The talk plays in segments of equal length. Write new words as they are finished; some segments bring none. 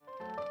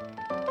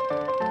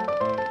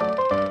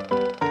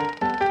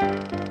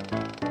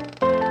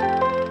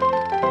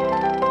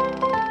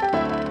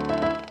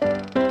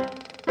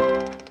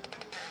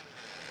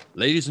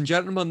Ladies and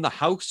gentlemen, the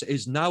house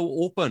is now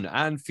open,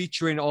 and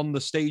featuring on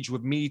the stage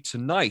with me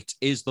tonight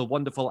is the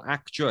wonderful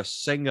actress,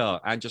 singer,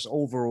 and just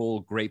overall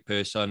great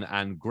person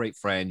and great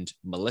friend,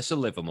 Melissa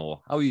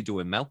Livermore. How are you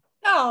doing, Mel?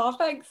 Oh,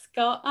 thanks,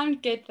 Scott.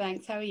 I'm good,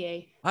 thanks. How are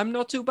you? I'm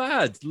not too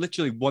bad.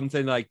 Literally, one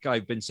thing like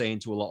I've been saying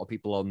to a lot of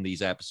people on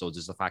these episodes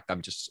is the fact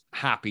I'm just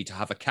happy to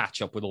have a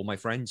catch up with all my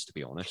friends, to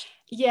be honest.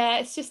 Yeah,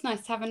 it's just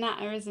nice to have a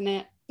natter, isn't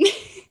it? Yeah,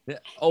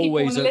 People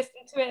always want to listen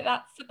to it,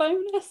 that's the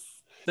bonus.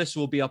 This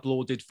will be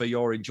uploaded for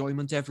your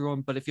enjoyment,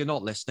 everyone. But if you're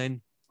not listening,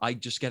 I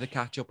just get a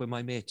catch up with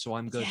my mates, so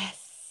I'm good.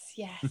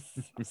 Yes,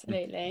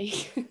 absolutely.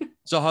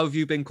 So how have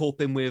you been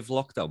coping with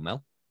lockdown,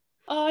 Mel?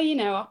 Oh,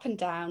 up and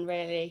down,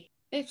 really.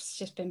 It's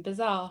just been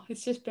bizarre.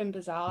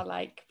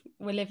 Like,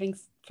 we're living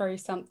through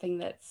something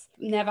that's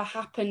never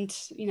happened,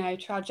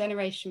 to our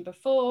generation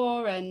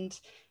before. And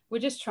we're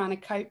just trying to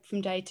cope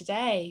from day to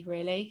day,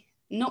 really.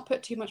 Not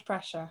put too much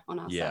pressure on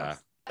ourselves. Yeah.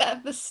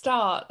 At the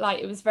start, like,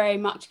 it was very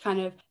much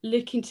kind of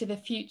looking to the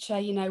future,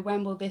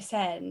 when will this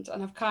end?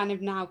 And I've kind of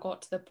now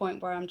got to the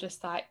point where I'm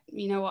just like,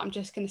 you know what, I'm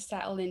just going to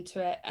settle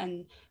into it,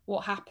 and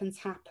what happens.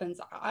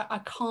 I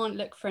can't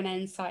look for an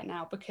end sight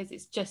now, because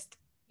it's just,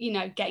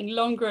 getting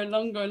longer and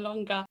longer and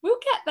longer. We'll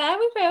get there,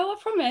 we will, I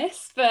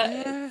promise.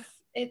 But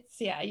it's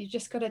you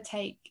just got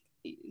to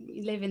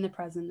live in the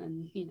present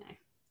and,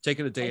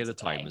 Taking a day at a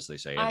time, as they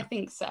say. I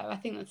think so. I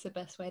think that's the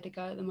best way to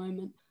go at the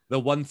moment. The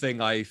one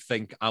thing I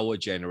think our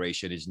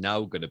generation is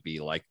now going to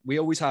be like, we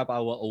always have our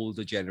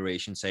older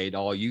generation saying,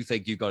 oh, you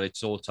think you got it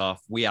so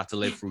tough. We had to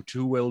live through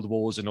 2 world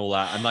wars and all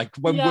that. And like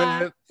when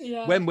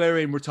we're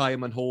in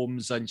retirement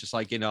homes and just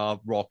like in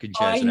our rocking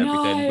chairs and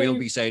everything, we'll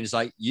be saying it's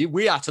like,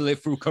 we had to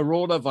live through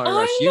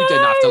coronavirus. You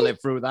didn't have to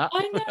live through that.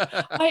 I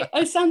know.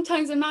 I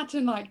sometimes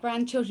imagine like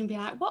grandchildren being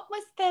like, what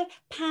was the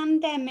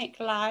pandemic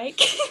like?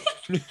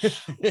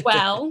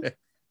 Well,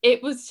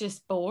 it was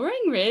just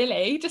boring,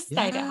 really. Just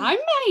stayed at home,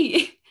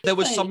 mate. There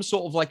was some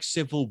sort of like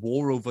civil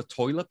war over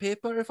toilet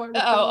paper, if I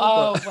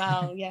recall.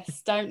 Well,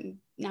 yes.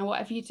 Now,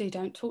 whatever you do,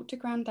 don't talk to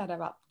Granddad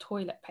about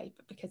toilet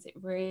paper, because it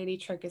really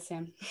triggers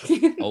him.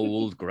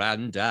 Old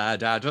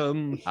Granddad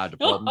Adam had a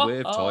problem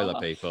with toilet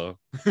paper.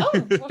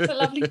 Oh, what a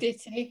lovely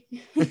ditty.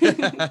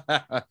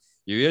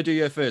 You heard it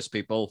here first,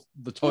 people.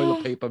 The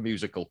toilet paper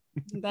musical.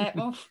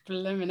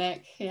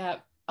 Bliminic. Yeah.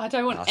 I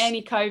don't want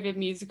any COVID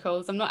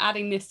musicals. I'm not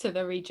adding this to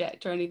the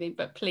reject or anything,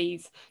 but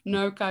please,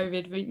 no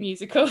COVID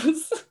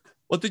musicals.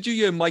 Well, did you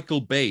hear Michael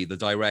Bay, the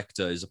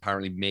director, is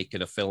apparently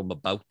making a film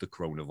about the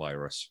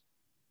coronavirus?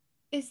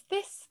 Is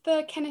this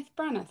the Kenneth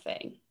Branagh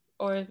thing?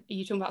 Or are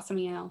you talking about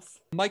something else?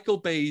 Michael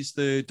Bay's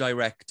the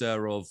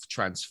director of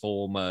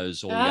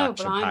Transformers, all the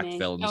action-packed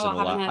films and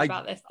all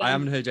that. I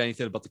haven't heard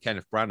anything about the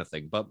Kenneth Branagh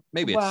thing, but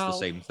maybe it's the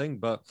same thing.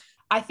 But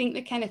I think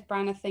the Kenneth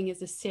Branagh thing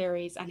is a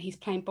series, and he's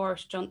playing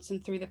Boris Johnson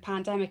through the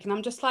pandemic. And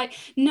I'm just like,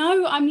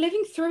 no, I'm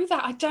living through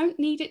that. I don't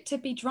need it to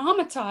be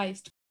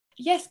dramatized.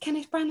 Yes,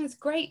 Kenneth Branagh's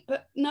great,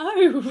 but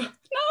no.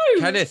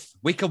 Kenneth,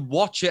 we can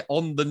watch it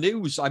on the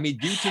news. I mean,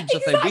 YouTube's a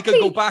thing. We can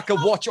go back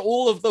and watch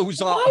all of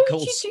those articles. Why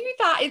would you do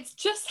that? It's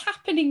just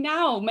happening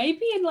now.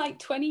 Maybe in like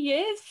 20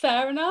 years,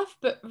 fair enough,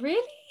 but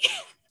really?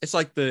 It's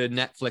like the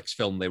Netflix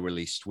film they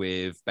released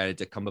with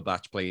Benedict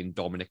Cumberbatch playing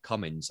Dominic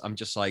Cummings. I'm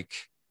just like,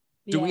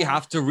 do we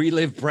have to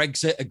relive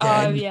Brexit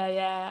again? Oh,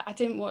 yeah. I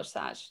didn't watch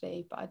that,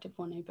 actually, but I did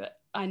want to. But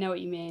I know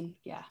what you mean.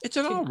 Yeah. It's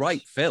an all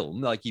right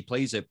film. Like, he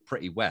plays it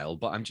pretty well,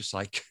 but I'm just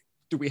like,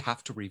 do we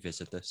have to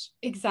revisit this?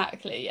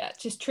 Exactly, yeah. It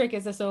just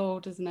triggers us all,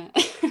 doesn't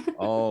it?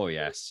 Oh,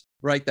 yes.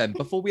 Right then,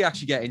 before we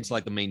actually get into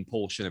like the main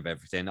portion of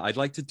everything, I'd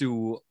like to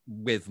do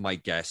with my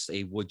guests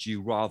a Would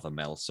You Rather,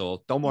 Mel.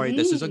 So don't worry,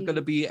 this isn't going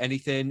to be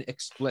anything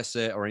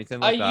explicit or anything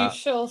like that. Are you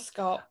sure,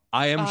 Scott?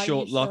 I am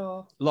sure.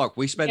 Look,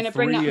 we spent 3 years...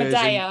 Bring up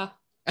Medea.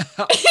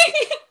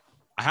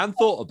 I hadn't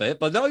thought of it,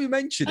 but now you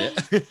mention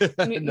it.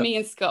 Me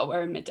and Scott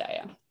were in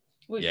Medea.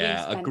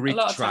 A Greek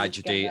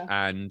tragedy,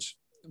 and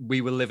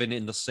we were living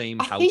in the same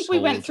household. I think we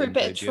went through a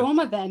bit of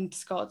trauma then,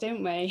 Scott,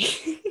 didn't we?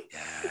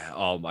 Yeah.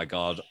 Oh my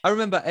God. I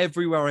remember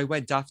everywhere I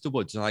went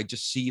afterwards, and I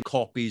just see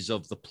copies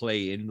of the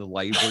play in the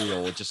library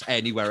or just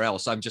anywhere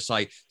else. I'm just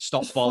like,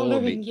 stop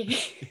following me.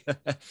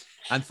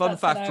 And fun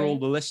fact for all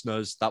the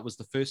listeners, that was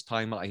the first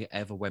time I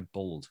ever went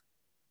bald.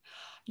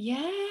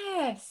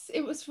 Yes,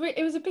 it was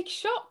a big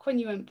shock when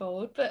you went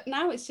bald, but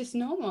now it's just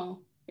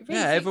normal.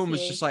 Really everyone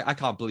was just like, I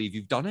can't believe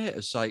you've done it.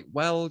 It's like,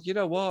 well, you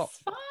know what?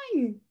 It's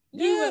fine.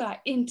 Yeah. You were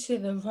like into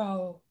the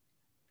role.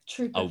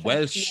 True a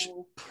Welsh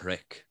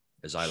prick,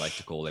 as I like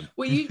to call him.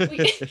 Were you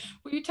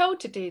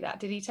told to do that?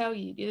 Did he tell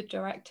you, the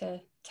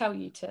director, tell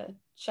you to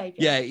shave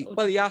your head?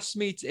 Well, he asked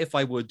me if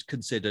I would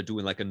consider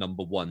doing like a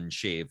number 1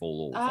 shave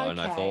all over.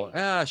 And I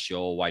thought,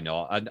 sure, why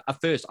not? And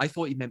at first I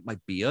thought he meant my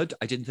beard.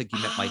 I didn't think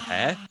he meant my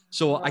hair.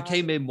 So I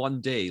came in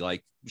one day,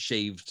 like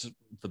shaved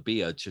the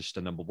beard, just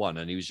a number 1.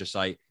 And he was just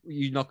like,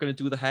 you're not going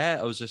to do the hair?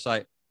 I was just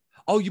like,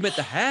 oh, you meant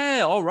the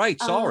hair? All right,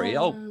 sorry.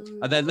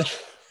 And then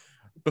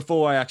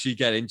before I actually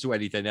get into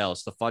anything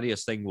else, the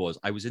funniest thing was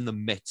I was in the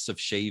midst of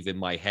shaving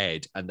my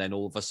head, and then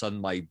all of a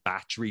sudden my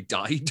battery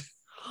died.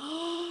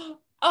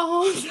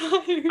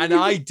 Oh no. And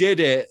I did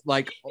it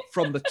like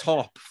from the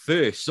top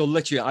first. So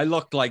literally I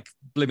looked like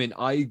blimmin'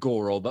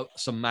 Igor or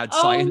some mad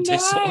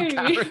scientist sort of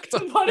character.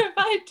 What have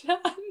I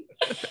done?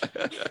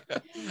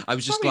 I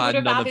was just Probably would glad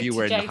have none of added you to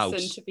were in the Jason,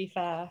 house. to be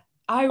fair.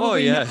 I will Oh,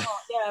 be yeah. not.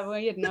 Yeah, well,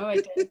 you had no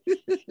idea.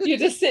 You're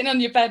just sitting on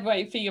your bed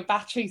waiting for your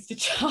batteries to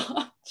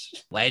charge.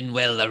 When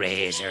will the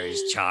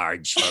razors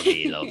charge for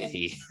me,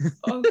 lovey?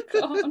 Oh,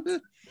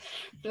 God.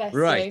 Bless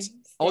Right. you.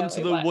 On Still,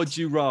 to it the worked. would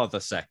you rather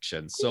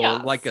section. So,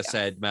 Yes, like I yes.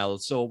 said, Mel,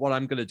 so what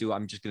I'm going to do,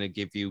 I'm just going to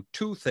give you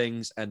two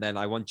things, and then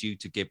I want you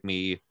to give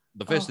me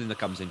the first thing that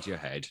comes into your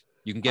head.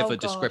 You can give Oh, a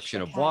gosh,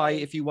 description of why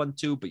okay. if you want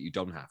to, but you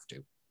don't have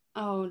to.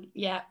 Oh,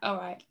 yeah. All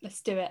right.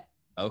 Let's do it.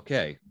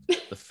 Okay.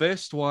 The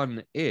first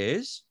one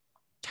is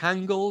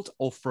Tangled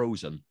or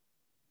Frozen?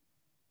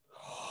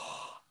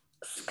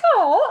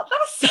 Scott,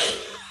 that's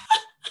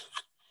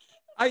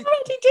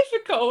pretty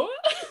difficult.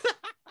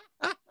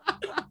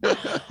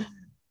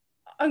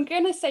 I'm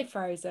going to say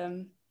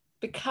Frozen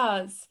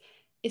because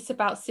it's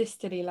about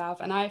sisterly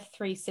love, and I have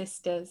 3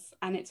 sisters,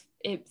 and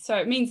so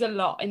it means a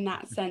lot in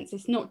that sense.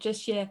 It's not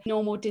just your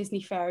normal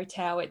Disney fairy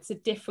tale, it's a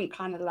different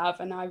kind of love,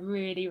 and I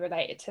really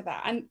related to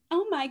that. And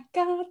oh my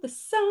God, the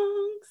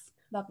songs.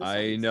 Love the songs.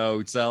 I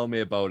know, tell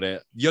me about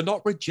it. You're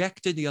not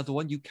rejecting the other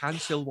one. You can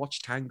still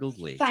watch Tangled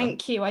later.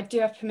 Thank you. I do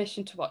have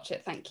permission to watch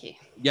it. Thank you.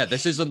 Yeah,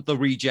 this isn't the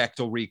reject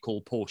or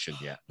recall portion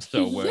yet.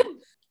 So we're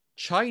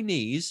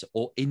Chinese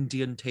or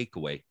Indian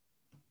takeaway?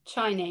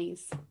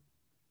 Chinese.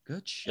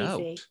 Good shout.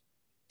 Easy.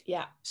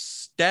 Yeah.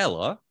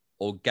 Stella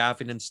or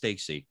Gavin and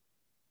Stacey?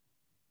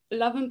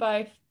 Love them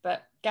both,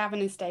 but Gavin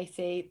and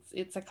Stacey,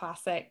 it's a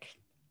classic.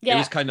 Yeah, it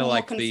was kind of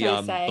like the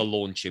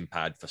launching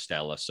pad for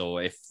Stella. So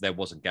if there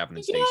wasn't Gavin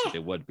and Stacey,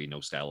 there would be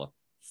no Stella.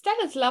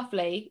 Stella's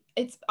lovely.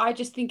 I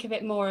just think of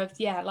it more of,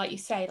 like you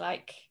say,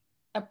 like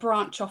a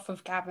branch off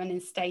of Gavin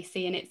and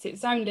Stacey, and it's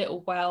its own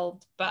little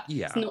world, but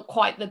it's not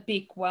quite the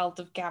big world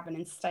of Gavin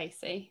and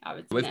Stacey, I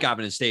would say. With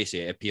Gavin and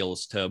Stacey, it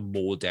appeals to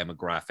more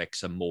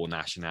demographics and more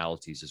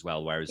nationalities as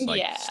well, whereas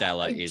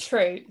Stella is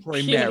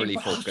primarily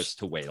focused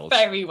to Wales.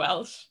 Very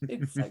Welsh.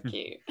 It's so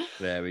cute.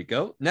 There we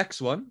go. Next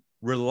one.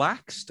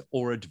 Relaxed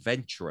or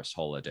adventurous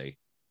holiday?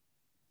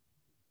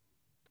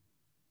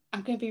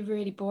 I'm going to be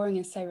really boring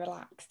and say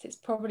relaxed. It's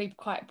probably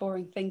quite a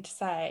boring thing to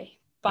say.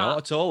 But not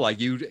at all.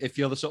 Like if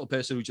you're the sort of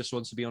person who just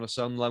wants to be on a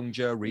sun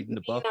lounger reading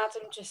the book. Me and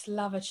Adam just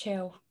love a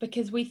chill,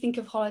 because we think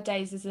of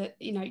holidays as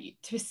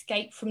to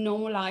escape from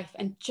normal life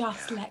and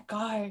just let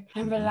go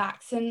and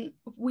relax. And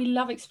we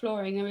love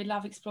exploring, and we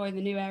love exploring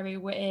the new area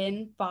we're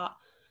in. But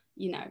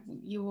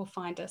you will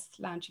find us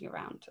lounging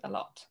around a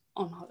lot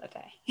on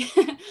holiday.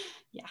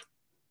 Yeah,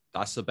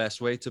 that's the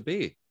best way to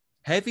be.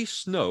 Heavy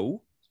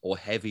snow or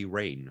heavy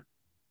rain?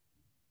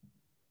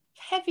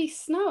 Heavy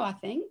snow, I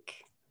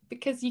think,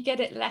 because you get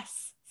it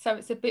less, so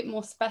it's a bit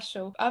more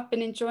special. I've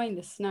been enjoying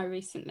the snow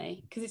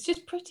recently because it's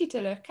just pretty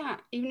to look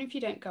at, even if you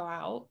don't go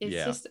out.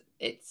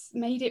 It's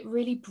made it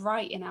really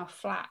bright in our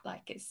flat.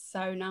 Like, it's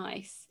so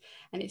nice,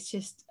 and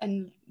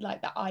and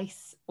like the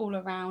ice all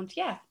around.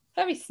 Yeah,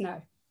 very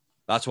snow.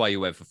 That's why you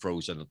went for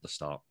Frozen at the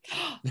start.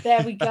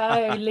 There we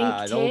go.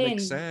 Linked it all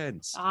makes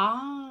sense.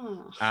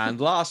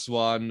 And last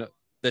one,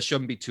 this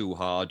shouldn't be too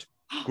hard.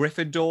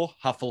 Gryffindor,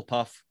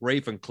 Hufflepuff,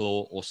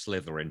 Ravenclaw, or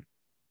Slytherin?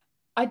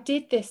 I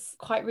did this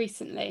quite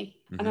recently,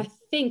 and I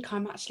think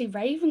I'm actually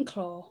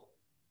Ravenclaw.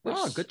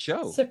 Good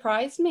show.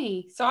 Surprised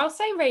me. So I'll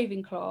say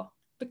Ravenclaw,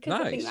 because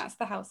nice. I think that's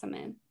the house I'm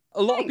in.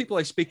 A lot of people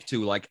I speak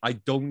to, like, I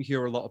don't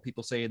hear a lot of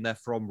people saying they're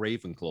from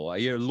Ravenclaw. I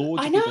hear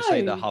loads of people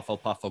say they're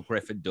Hufflepuff or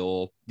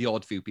Gryffindor. The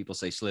odd few people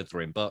say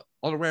Slytherin, but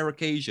on a rare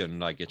occasion,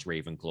 like, it's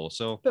Ravenclaw.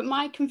 So, but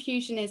my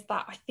confusion is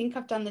that I think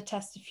I've done the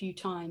test a few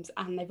times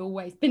and they've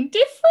always been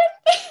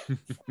different.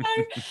 So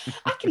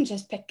I can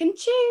just pick and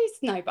choose.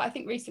 No, but I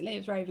think recently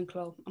it was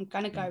Ravenclaw. I'm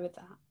going to go with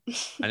that.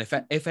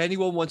 And if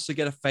anyone wants to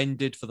get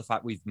offended for the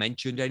fact we've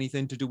mentioned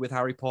anything to do with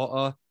Harry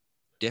Potter,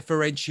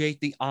 differentiate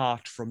the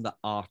art from the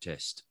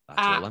artist. That's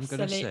all I'm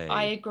going to say.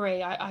 I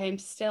agree. I am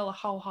still a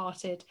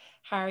wholehearted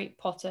Harry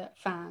Potter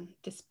fan,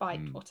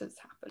 despite what has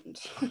happened.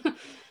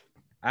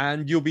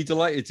 And you'll be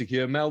delighted to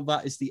hear, Mel,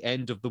 that is the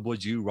end of the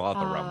Would You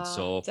Rather round.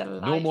 So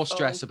no more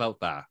stress about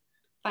that.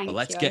 But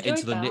let's get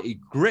into the nitty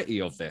gritty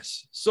of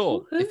this.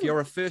 So if you're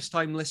a first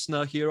time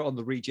listener here on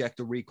the Reject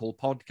or Recall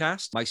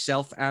podcast,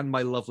 myself and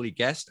my lovely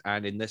guest,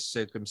 and in this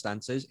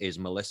circumstances is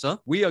Melissa,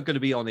 we are going to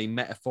be on a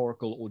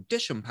metaphorical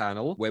audition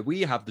panel where we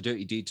have the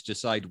dirty deed to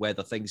decide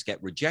whether things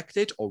get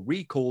rejected or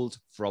recalled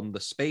from the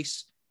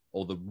space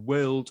or the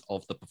world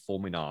of the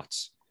performing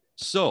arts.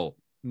 So,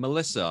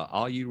 Melissa,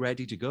 are you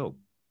ready to go?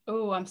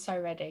 Oh, I'm so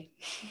ready.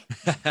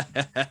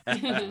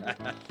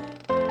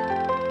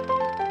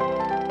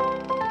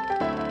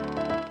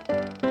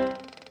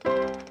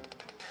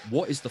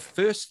 What is the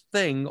first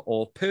thing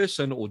or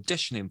person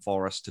auditioning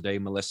for us today,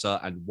 Melissa,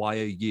 and why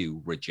are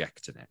you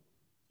rejecting it?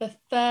 The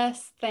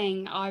first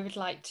thing I would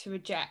like to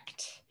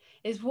reject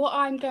is what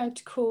I'm going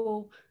to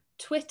call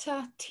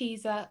Twitter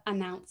teaser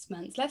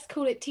announcements. Let's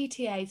call it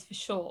TTAs for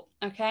short,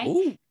 okay?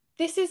 Ooh.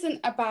 this isn't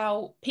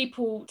about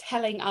people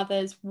telling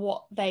others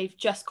what they've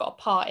just got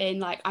a part in.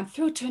 Like, I'm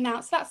thrilled to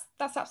announce, that's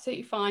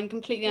absolutely fine.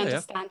 Completely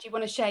understand. You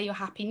want to share your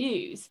happy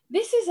news.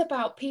 This is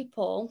about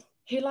people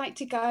who like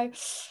to go,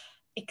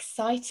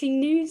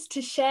 exciting news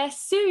to share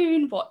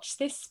soon, watch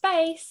this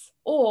space.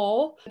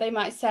 Or they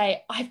might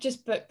say, I've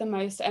just booked the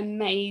most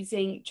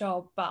amazing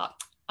job, but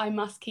I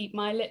must keep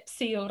my lips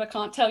sealed. I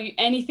can't tell you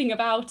anything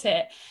about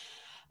it.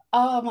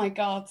 Oh my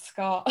God,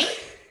 Scott.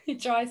 It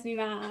drives me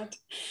mad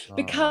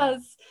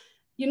because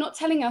you're not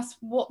telling us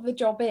what the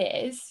job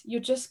is.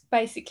 You're just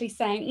basically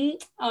saying,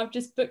 I've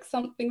just booked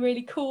something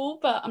really cool,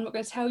 but I'm not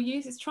going to tell you.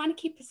 It's trying to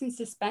keep us in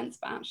suspense,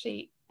 but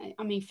actually,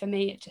 I mean, for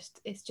me,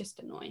 it's just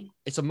annoying.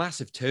 It's a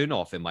massive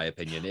turn-off, in my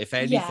opinion. If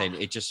anything,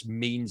 it just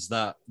means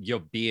that you're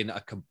being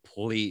a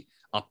complete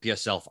up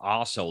yourself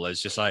arsehole.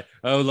 It's just like,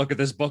 oh, look at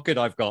this bucket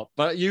I've got,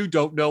 but you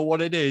don't know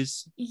what it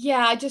is.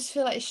 Yeah, I just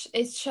feel like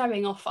it's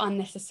showing off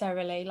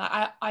unnecessarily.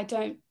 Like, I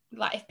don't,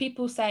 like, if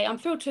people say, I'm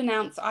thrilled to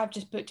announce I've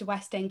just booked a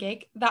West End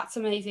gig, that's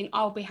amazing.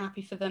 I'll be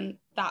happy for them.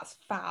 That's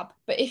fab.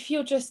 But if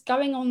you're just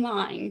going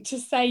online to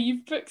say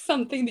you've booked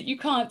something that you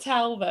can't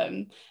tell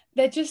them,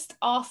 they're just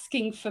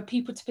asking for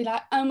people to be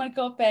like, oh my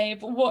God,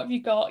 babe, what have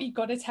you got? You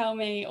got to tell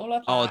me, all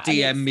of that. Oh,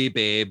 DM me,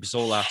 babes,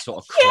 all that sort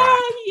of crap.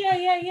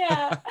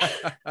 Yeah.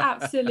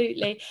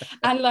 Absolutely.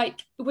 And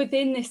like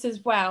within this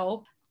as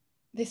well,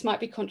 this might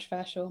be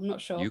controversial, I'm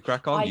not sure. You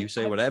crack on, you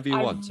say whatever you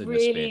want in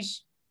this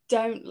space.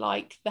 Don't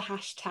like the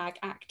hashtag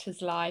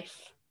actor's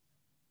life.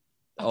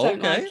 I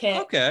don't like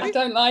it. Okay. I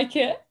don't like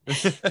it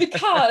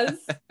because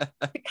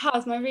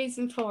my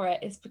reason for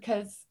it is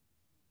because,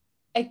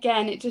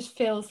 again, it just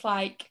feels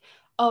like,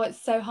 oh,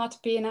 it's so hard to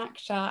be an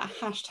actor, a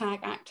hashtag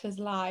actor's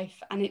life.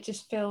 And it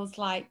just feels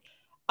like,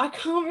 I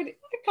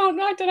don't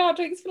know how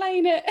to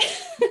explain it.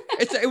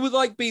 It would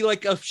like be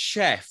like a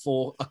chef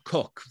or a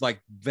cook, like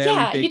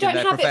very big you don't in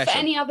their have profession. it for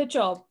any other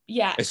job.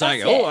 Yeah, it's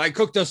like, oh, I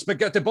cooked a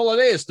spaghetti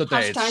bolognese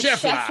today. Hashtag It's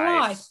chef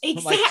life.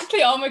 Exactly.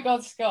 Like... Oh my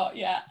God, Scott.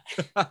 Yeah.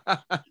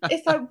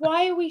 It's like,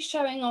 why are we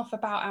showing off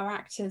about our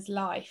actor's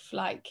life?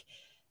 Like,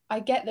 I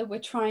get that we're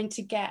trying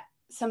to get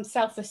some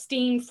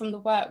self-esteem from the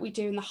work we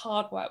do and the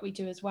hard work we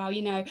do as well.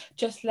 You know,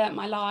 just learnt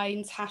my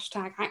lines,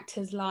 hashtag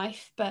actor's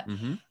life, but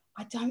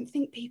I don't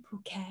think people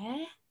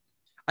care.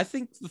 I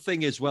think the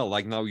thing is, well,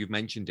 like now you've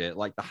mentioned it,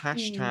 like the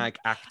hashtag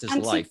actor's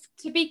life.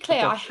 To be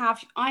clear,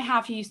 I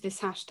have used this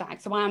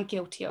hashtag, so I am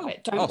guilty of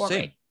it. Don't worry.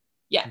 Same.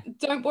 Yeah,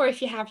 don't worry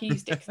if you have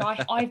used it,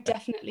 because I've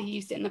definitely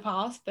used it in the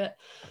past, but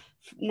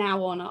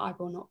now on I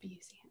will not be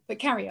using it. But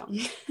carry on.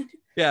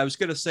 Yeah, I was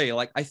gonna say,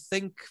 like, I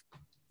think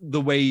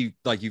the way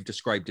like you've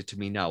described it to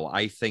me now,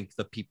 I think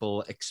that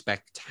people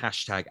expect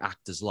hashtag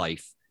actor's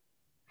life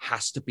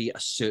has to be a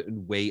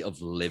certain way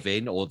of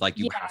living, or like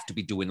you have to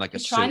be doing like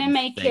trying to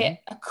make it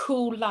a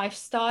cool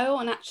lifestyle.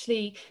 And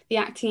actually the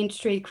acting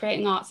industry, the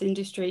creating arts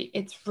industry,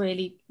 it's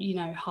really,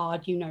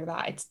 hard,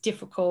 that it's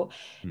difficult.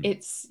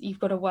 It's, you've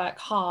got to work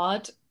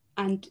hard.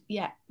 And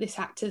this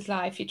actor's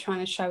life, you're trying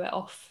to show it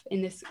off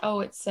in this,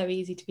 it's so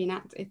easy to be an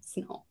actor. It's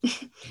not.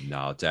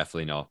 No,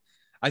 definitely not.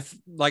 I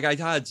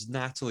had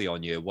Natalie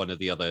on you, one of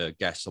the other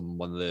guests on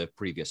one of the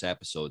previous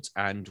episodes,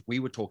 and we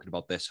were talking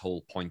about this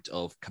whole point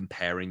of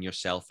comparing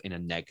yourself in a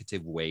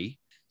negative way.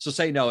 So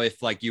say now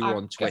if like you were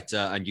on Twitter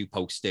and you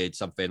posted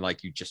something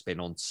like you'd just been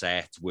on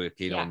set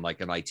working on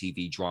like an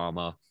ITV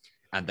drama,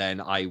 and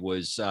then I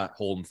was at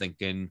home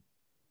thinking,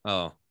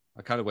 oh,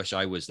 I kind of wish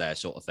I was there,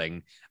 sort of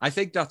thing. I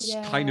think that's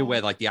kind of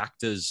where like the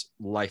actor's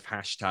life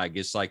hashtag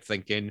is like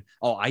thinking,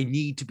 oh, I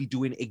need to be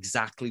doing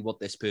exactly what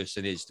this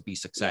person is to be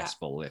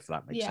successful, if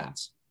that makes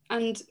sense.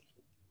 And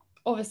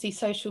obviously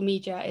social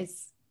media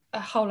is a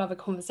whole other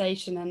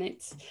conversation, and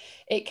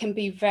it can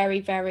be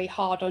very, very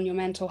hard on your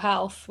mental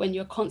health when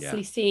you're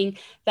constantly seeing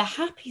the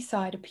happy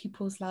side of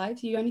people's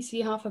lives. You only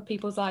see half of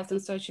people's lives on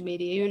social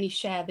media. You only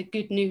share the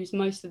good news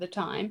most of the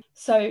time.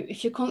 So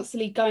if you're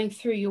constantly going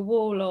through your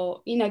wall,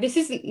 or this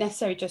isn't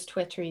necessarily just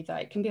Twitter either,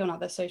 it can be on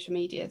other social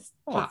media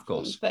platforms. Of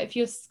course. But if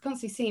you're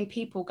constantly seeing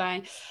people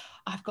going,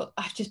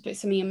 I've just booked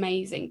something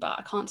amazing, but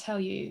I can't tell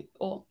you,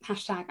 or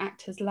hashtag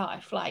actor's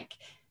life, like,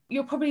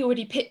 you're probably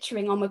already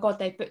picturing, oh my God,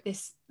 they've booked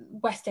this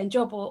West End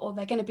job, or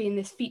they're going to be in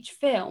this feature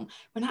film,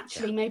 when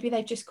actually maybe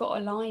they've just got a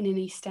line in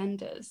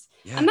EastEnders.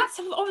 And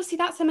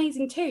that's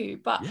amazing too,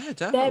 but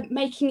they're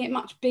making it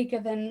much bigger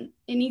than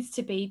it needs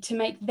to be to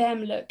make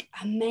them look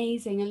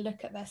amazing and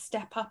look at their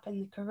step up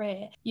in the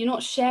career. You're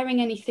not sharing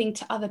anything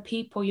to other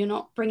people. You're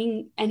not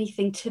bringing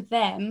anything to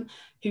them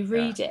who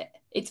read it.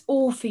 It's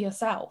all for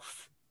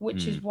yourself,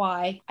 which is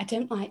why I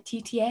don't like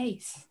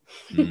TTAs.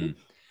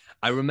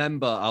 I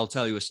remember, I'll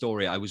tell you a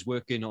story. I was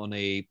working on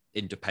a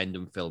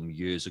independent film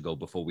years ago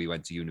before we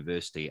went to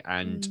university.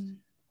 And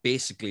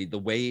basically the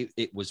way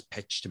it was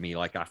pitched to me,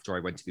 like after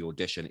I went to the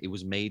audition, it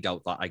was made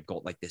out that I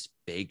got like this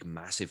big,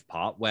 massive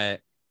part where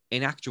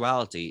in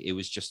actuality, it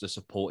was just a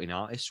supporting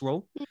artist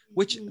role,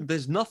 which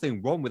there's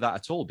nothing wrong with that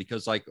at all.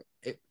 Because like,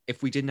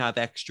 if we didn't have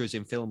extras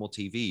in film or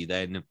TV,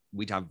 then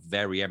we'd have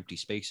very empty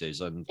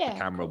spaces and the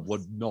camera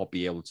would not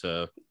be able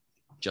to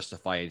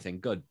justify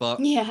anything good. But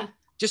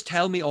just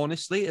tell me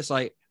honestly, it's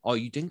like, oh,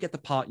 you didn't get the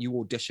part you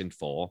auditioned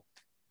for,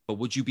 but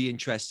would you be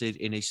interested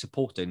in a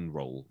supporting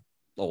role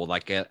or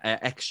like a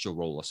extra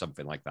role or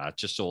something like that?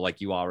 Just so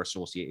like you are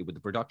associated with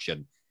the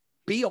production.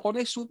 Be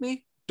honest with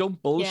me.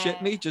 Don't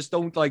bullshit me. Just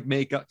don't like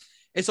make up.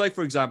 It's like,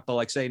 for example,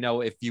 like say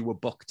now if you were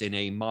booked in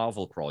a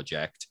Marvel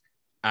project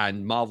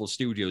and Marvel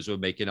Studios were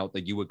making out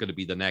that you were going to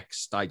be the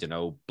next, I don't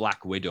know,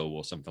 Black Widow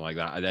or something like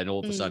that. And then all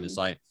of a sudden it's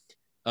like,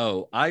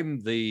 oh, I'm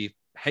the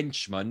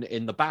henchman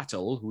in the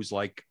battle who's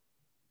like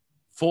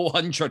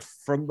 400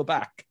 from the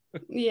back.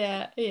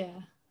 Yeah.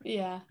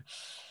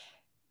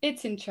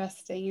 It's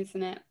interesting,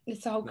 isn't it?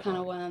 It's a whole kind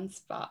of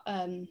worms, but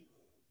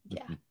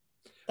yeah,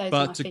 those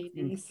are my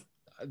feelings.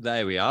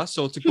 There we are.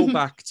 So to go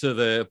back to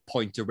the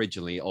point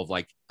originally of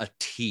like a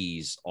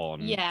tease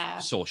on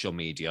social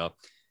media,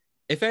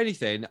 if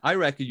anything, I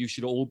reckon you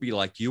should all be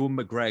like Ewan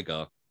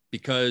McGregor,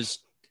 because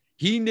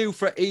he knew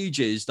for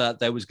ages that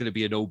there was going to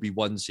be an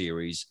Obi-Wan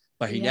series,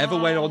 but he never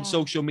went on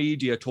social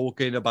media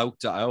talking about,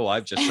 oh,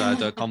 I've just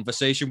had a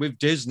conversation with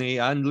Disney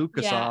and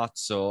LucasArts.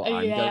 So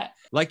I'm going,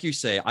 like you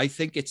say, I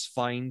think it's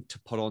fine to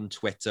put on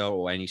Twitter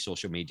or any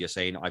social media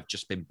saying, I've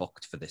just been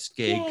booked for this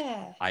gig.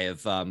 I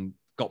have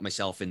got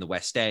myself in the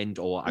West End,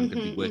 or I'm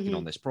going to be working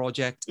on this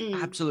project.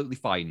 Absolutely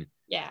fine.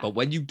 Yeah. But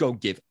when you don't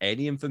give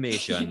any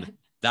information,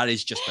 that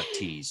is just a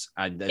tease.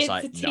 And it's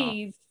like, a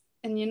tease.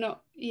 And you're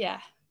not,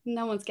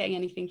 no one's getting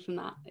anything from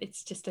that.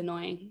 It's just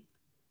annoying.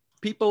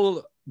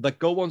 People that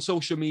go on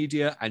social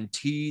media and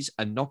tease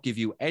and not give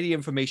you any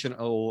information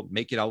or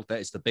make it out there,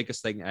 it's the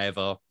biggest thing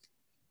ever,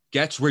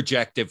 gets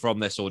rejected from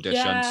this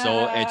audition.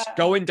 So it's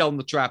going down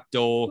the trap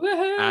door.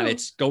 Woohoo! And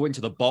it's going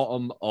to the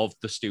bottom of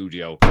the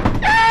studio.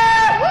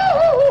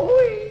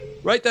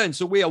 Right then,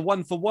 so we are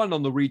 1 for 1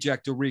 on the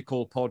Reject or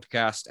Recall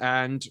podcast,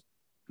 and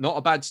not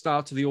a bad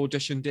start to the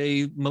audition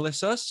day,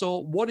 Melissa. So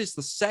what is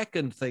the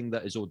second thing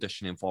that is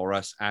auditioning for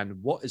us,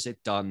 and what has it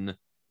done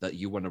that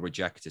you want to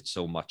reject it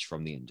so much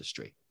from the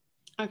industry?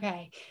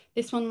 Okay,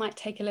 this one might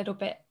take a little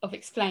bit of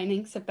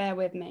explaining, so bear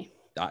with me.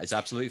 That is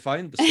absolutely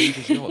fine. The stage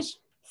is yours.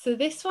 So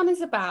this one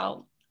is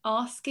about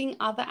asking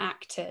other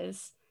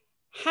actors,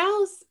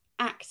 how's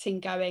acting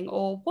going,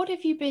 or what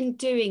have you been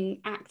doing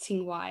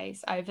acting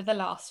wise over the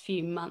last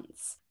few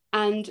months?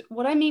 And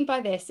what I mean by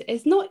this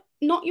is not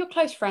your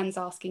close friends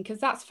asking, because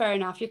that's fair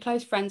enough. Your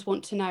close friends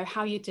want to know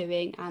how you're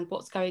doing and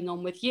what's going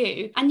on with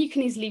you. And you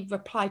can easily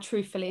reply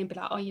truthfully and be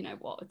like, oh, you know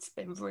what, it's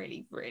been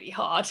really, really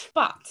hard.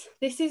 But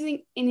this is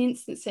in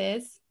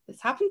instances,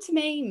 this happened to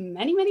me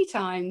many, many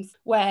times,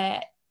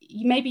 where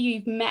maybe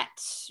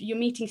you're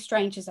meeting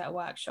strangers at a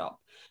workshop.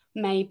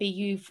 Maybe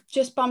you've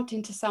just bumped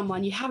into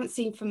someone you haven't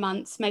seen for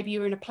months. Maybe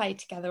you're in a play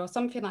together or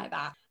something like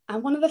that.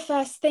 And one of the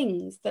first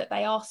things that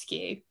they ask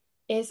you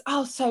is,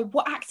 oh, so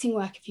what acting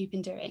work have you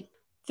been doing?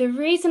 The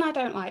reason I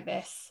don't like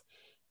this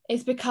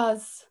is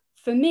because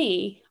for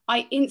me,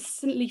 I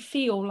instantly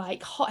feel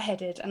like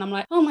hot-headed, and I'm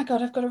like, oh my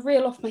God, I've got to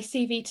reel off my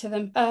CV to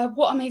them.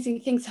 What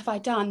amazing things have I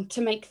done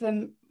to make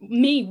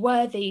me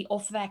worthy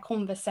of their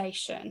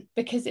conversation?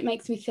 Because it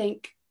makes me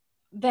think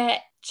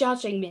they're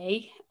judging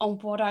me on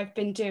what I've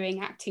been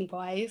doing acting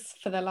wise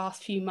for the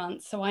last few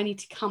months. So I need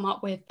to come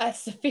up with a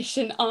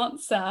sufficient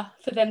answer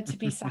for them to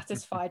be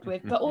satisfied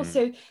with. But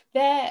also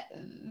they're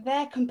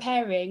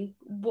comparing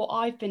what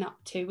I've been up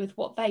to with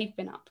what they've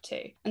been up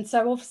to. And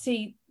so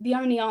obviously the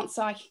only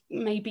answer I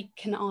maybe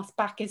can ask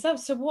back is, oh,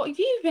 so what have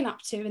you been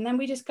up to? And then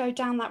we just go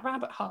down that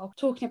rabbit hole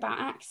talking about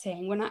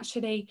acting, when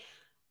actually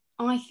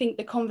I think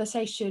the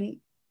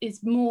conversation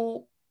is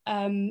more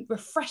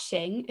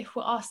refreshing if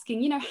we're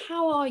asking,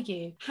 how are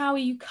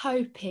you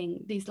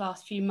coping these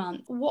last few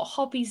months? What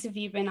hobbies have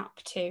you been up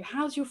to?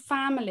 How's your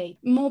family?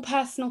 More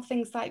personal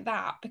things like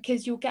that,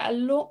 because you'll get a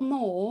lot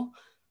more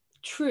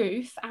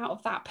truth out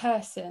of that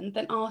person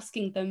than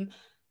asking them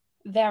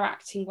their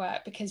acting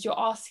work, because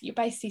you're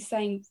basically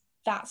saying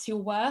that's your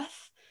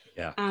worth.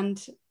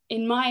 And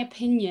in my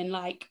opinion,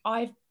 like,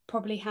 I've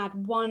probably had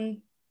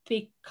one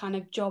big kind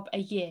of job a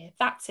year,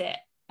 that's it,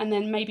 and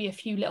then maybe a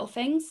few little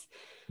things.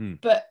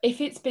 But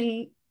if it's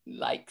been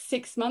like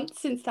 6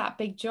 months since that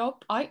big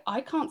job,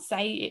 I can't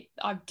say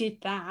I did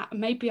that.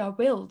 Maybe I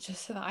will,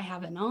 just so that I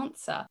have an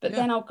answer. But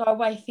then I'll go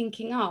away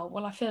thinking, oh,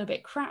 well, I feel a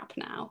bit crap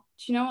now.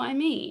 Do you know what I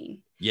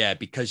mean? Yeah,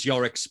 because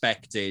you're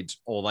expected,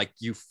 or like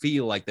you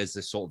feel like there's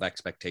this sort of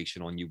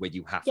expectation on you where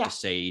you have to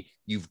say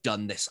you've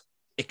done this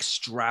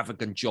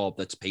extravagant job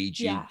that's paid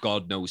you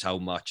God knows how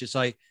much. It's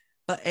like,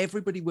 but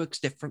everybody works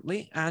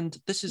differently. And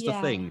this is the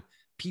thing.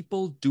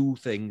 People do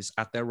things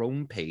at their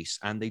own pace,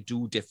 and they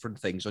do different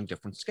things on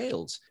different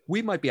scales.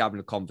 We might be having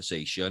a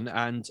conversation,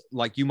 and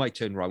like you might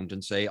turn around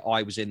and say, oh,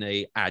 I was in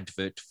a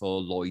advert for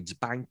Lloyd's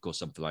Bank or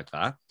something like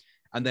that.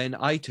 And then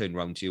I turn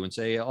around to you and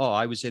say, oh,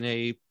 I was in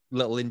a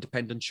little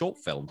independent short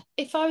film.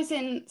 If I was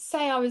in,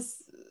 say I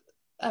was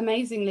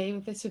amazingly,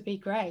 this would be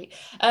great.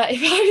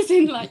 If I was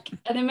in like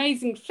an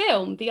amazing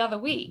film the other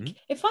week,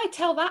 if I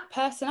tell that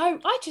person, oh,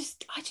 I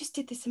just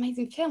did this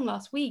amazing film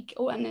last week,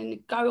 and then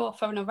go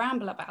off on a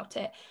ramble about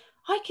it,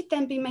 I could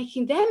then be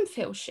making them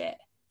feel shit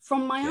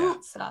from my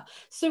answer.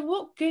 So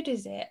what good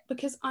is it?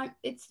 Because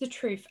it's the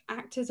truth.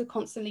 Actors are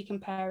constantly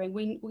comparing.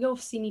 We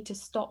obviously need to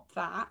stop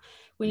that.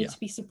 We need to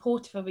be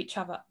supportive of each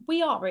other.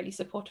 We are really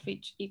supportive of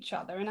each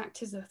other, and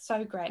actors are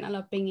so great, and I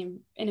love being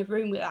in a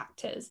room with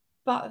actors.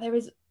 But there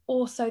is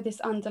also this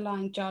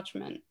underlying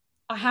judgment.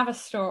 I have a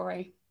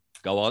story.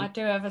 Go on. I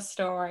do have a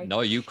story.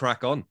 No, you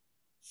crack on.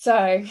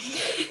 So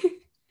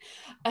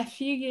a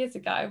few years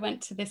ago, I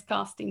went to this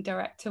casting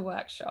director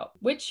workshop,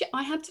 which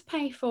I had to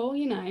pay for,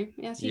 you know,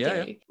 as you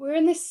do. Yeah. We're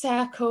in this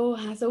circle,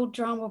 as all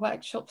drama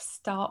workshops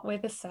start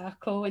with, a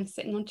circle and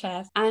sitting on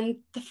chairs. And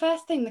the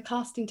first thing the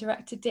casting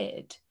director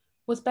did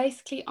was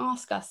basically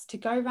ask us to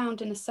go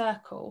around in a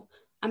circle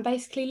and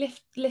basically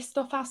list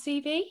off our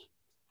CV.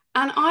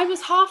 And I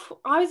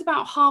was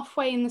about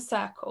halfway in the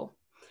circle.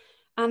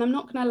 And I'm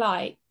not going to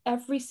lie,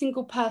 every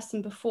single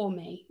person before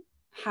me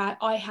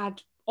I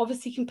had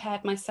obviously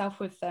compared myself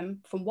with them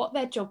from what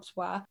their jobs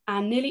were,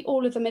 and nearly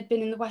all of them had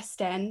been in the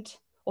West End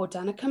or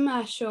done a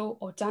commercial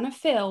or done a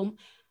film.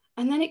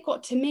 And then it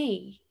got to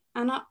me,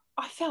 and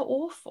I felt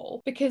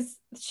awful because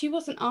she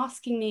wasn't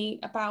asking me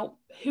about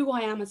who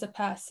I am as a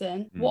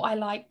person, what I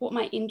like, what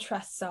my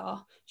interests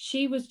are.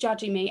 She was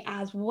judging me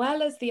as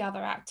well as the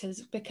other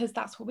actors, because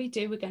that's what we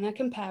do. We're going to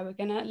compare, we're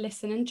going to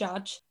listen and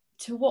judge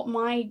to what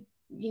my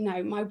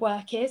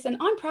work is. And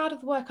I'm proud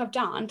of the work I've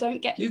done,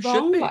 don't get me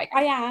wrong, like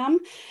I am.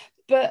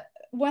 But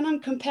when I'm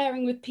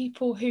comparing with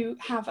people who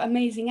have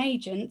amazing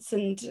agents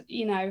and,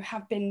 you know,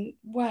 have been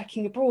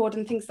working abroad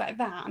and things like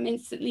that, I'm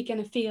instantly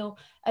going to feel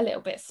a little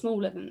bit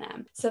smaller than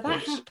them. So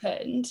that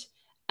happened.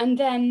 And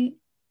then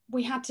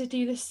we had to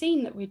do the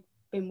scene that we'd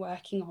been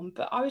working on.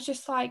 But I was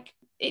just like,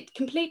 it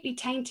completely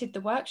tainted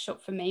the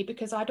workshop for me,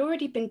 because I'd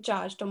already been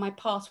judged on my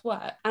past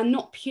work and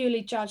not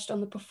purely judged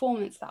on the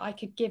performance that I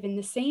could give in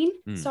the scene.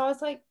 So I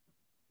was like,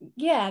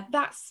 yeah,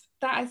 that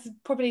is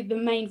probably the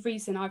main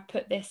reason I've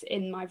put this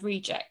in my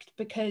reject,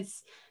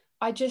 because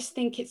I just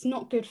think it's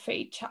not good for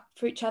each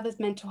other's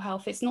mental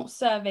health. It's not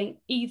serving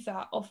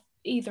either of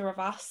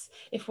us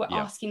if we're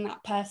asking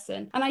that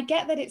person. And I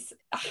get that it's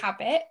a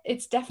habit.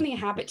 It's definitely a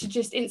habit to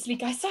just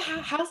instantly go, so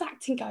how's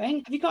acting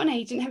going? Have you got an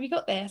agent? Have you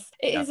got this?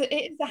 It is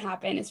a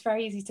habit, and it's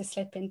very easy to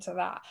slip into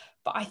that.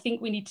 But I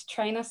think we need to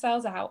train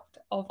ourselves out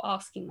of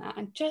asking that,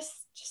 and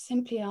just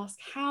simply ask,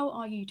 how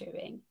are you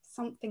doing?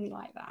 Something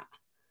like that.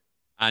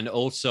 And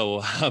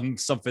also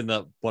something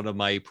that one of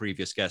my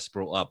previous guests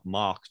brought up,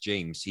 Mark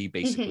James, he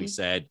basically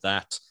said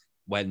that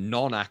when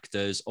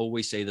non-actors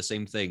always say the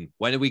same thing,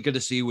 when are we going to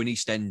see you in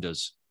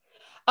EastEnders?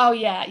 Oh,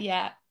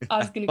 yeah. I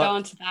was going to go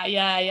on to that.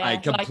 Yeah. I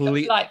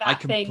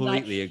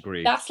completely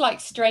agree. That's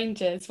like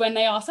strangers when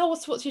they ask, oh,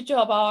 what's your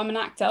job? Oh, I'm an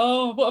actor.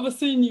 Oh, what have I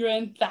seen you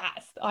in?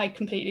 I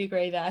completely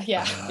agree there.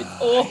 Yeah,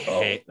 it's awful.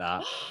 I hate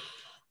that.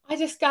 I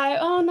just go,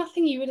 oh,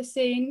 nothing you would have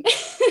seen.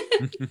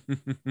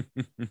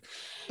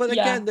 But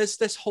again, there's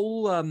this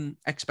whole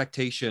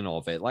expectation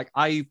of it. Like,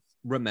 I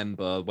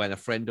remember when a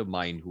friend of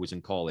mine who was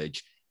in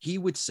college, he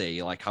would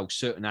say like how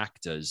certain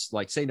actors,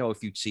 like say, no,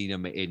 if you'd seen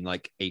him in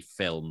like a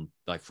film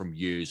like from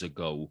years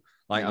ago,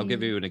 like I'll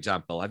give you an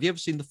example. Have you ever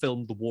seen the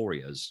film The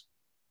Warriors?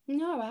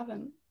 No, I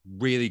haven't.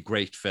 Really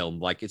great film.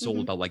 Like, it's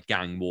all about like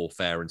gang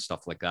warfare and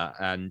stuff like that.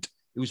 And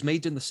it was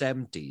made in the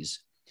 70s.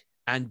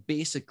 And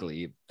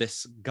basically,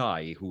 this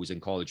guy who was in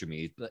college with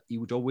me, he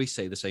would always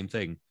say the same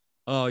thing.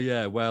 Oh,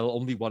 yeah, well,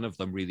 only one of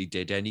them really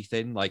did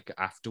anything like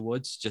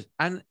afterwards.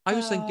 And I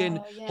was thinking,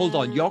 hold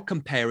on, you're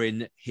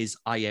comparing his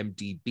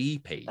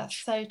IMDb page. That's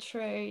so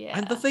true, yeah.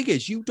 And the thing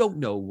is, you don't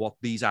know what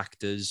these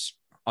actors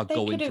are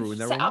going through in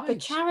their own lives. They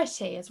could have set up a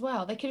charity as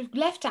well. They could have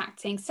left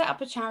acting, set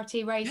up a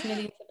charity, raised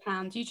millions of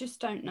pounds. You just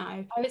don't know.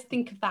 I always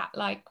think of that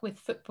like with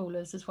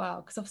footballers as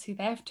well, because obviously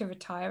they have to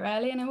retire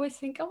early, and I always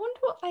think, I wonder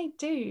what they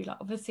do. Like,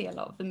 obviously a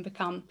lot of them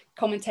become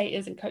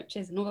commentators and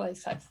coaches and all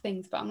those types of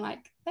things, but I'm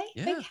like, they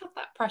have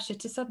that pressure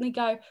to suddenly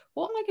go,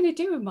 what am I going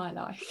to do with my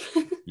life?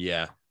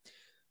 Yeah.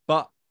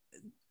 But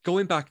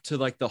going back to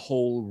like the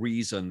whole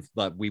reason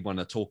that we want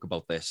to talk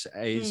about this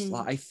is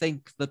like, I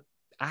think that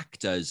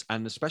actors,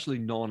 and especially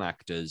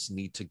non-actors,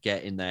 need to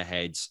get in their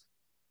heads,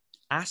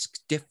 ask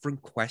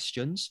different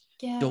questions.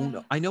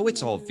 I know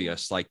it's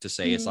obvious, like to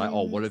say it's like,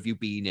 oh, what have you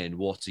been in?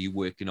 What are you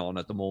working on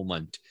at the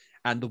moment?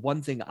 And the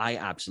one thing I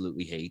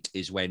absolutely hate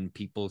is when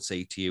people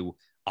say to you,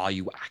 are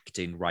you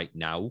acting right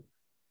now?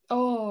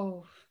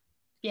 Oh,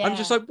 yeah. I'm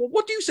just like, well,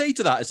 what do you say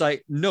to that? It's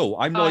like, no,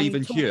 I'm not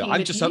even here.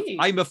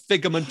 I'm a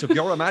figment of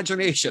your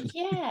imagination.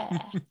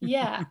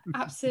 Yeah,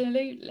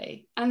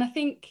 absolutely. And I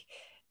think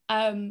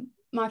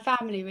my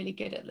family are really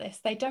good at this.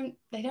 They don't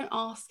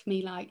ask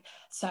me like,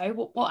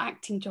 so what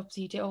acting jobs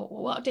do you do, or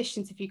what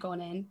auditions have you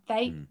gone in?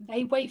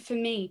 They wait for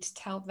me to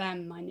tell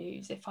them my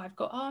news. If I've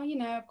got,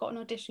 I've got an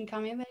audition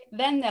coming,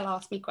 then they'll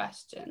ask me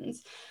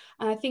questions.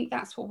 And I think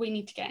that's what we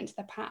need to get into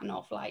the pattern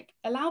of, like,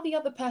 allow the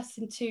other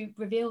person to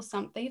reveal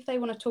something. If they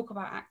want to talk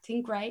about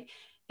acting, great.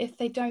 If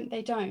they don't,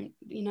 they don't.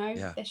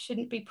 There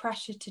shouldn't be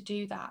pressure to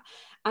do that.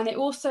 And it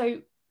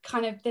also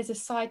kind of, there's a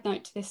side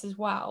note to this as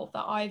well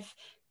that I've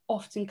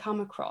often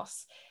come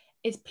across,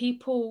 is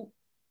people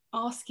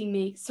asking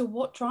me, so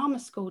what drama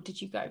school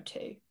did you go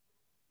to?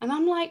 And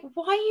I'm like,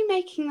 why are you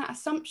making that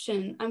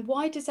assumption? And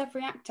why does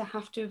every actor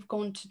have to have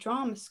gone to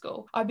drama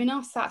school? I've been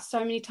asked that so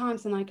many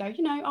times, and I go,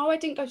 I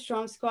didn't go to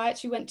drama school. I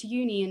actually went to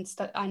uni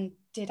and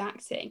did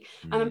acting.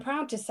 And I'm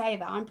proud to say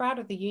that. I'm proud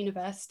of the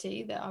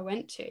university that I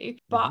went to,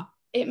 but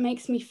it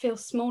makes me feel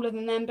smaller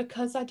than them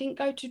because I didn't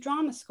go to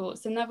drama school.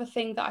 It's another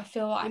thing that I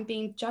feel like I'm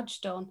being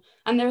judged on.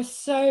 And there are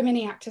so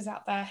many actors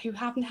out there who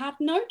haven't had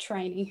no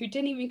training, who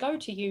didn't even go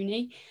to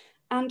uni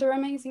and are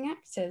amazing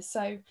actors.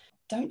 So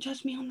don't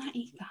judge me on that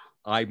either.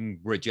 I'm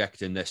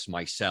rejecting this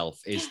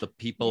myself, is the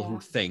people who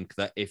think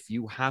that if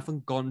you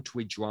haven't gone to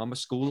a drama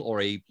school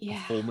or a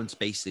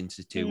performance-based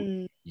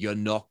institute, you're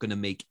not going to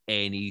make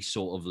any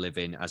sort of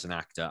living as an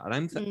actor.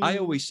 And I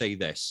always say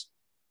this,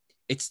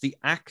 it's the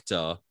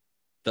actor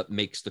that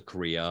makes the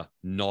career,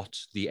 not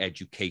the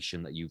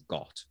education that you've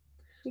got.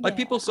 Like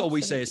people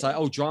always say, it's like,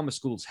 oh, drama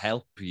schools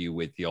help you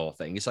with your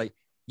thing. It's like,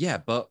 yeah,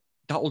 but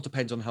that all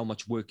depends on how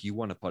much work you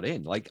want to put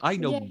in. Like I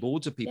know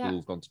loads of people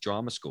who've gone to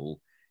drama school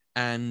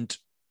and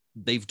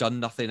they've done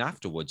nothing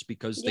afterwards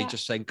because they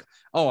just think,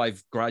 oh,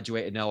 I've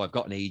graduated now, I've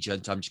got an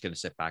agent, I'm just going to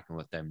sit back and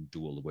let them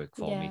do all the work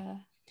for me.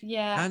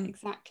 Yeah, and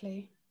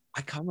exactly.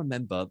 I can't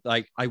remember.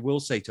 Like, I will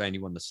say to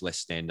anyone that's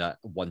listening that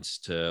wants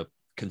to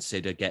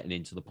consider getting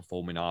into the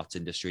performing arts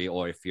industry,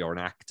 or if you're an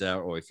actor,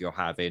 or if you're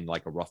having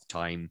like a rough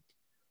time,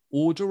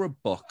 order a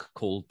book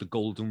called The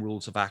Golden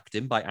Rules of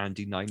Acting by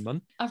Andy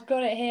Neinman. I've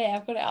got it here.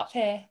 I've got it up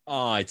here.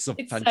 Oh, it's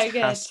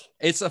fantastic. So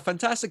it's a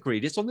fantastic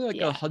read. It's only like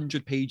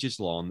 100 pages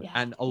long,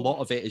 and a lot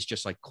of it is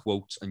just like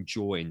quotes and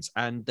drawings.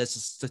 And there's a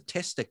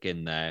statistic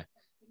in there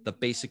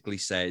that basically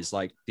says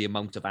like the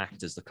amount of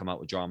actors that come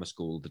out of drama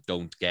school that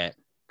don't get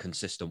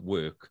consistent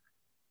work.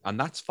 And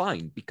that's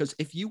fine, because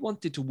if you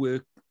wanted to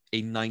work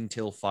a 9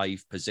 till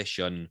 5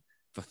 position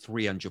for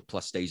 300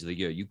 plus days of the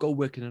year, you go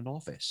work in an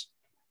office.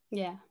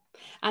 Yeah.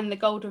 And the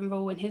golden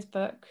rule in his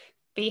book,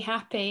 be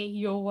happy,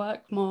 you'll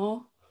work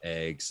more.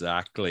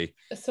 Exactly.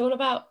 It's all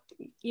about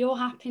your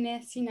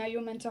happiness,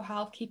 your mental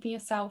health, keeping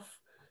yourself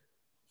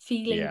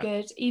feeling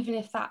good, even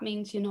if that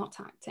means you're not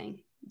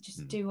acting.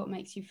 Just do what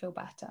makes you feel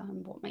better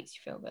and what makes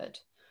you feel good.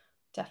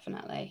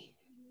 Definitely.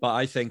 But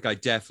I think I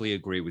definitely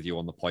agree with you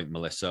on the point,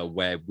 Melissa,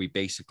 where we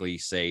basically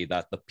say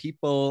that the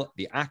people,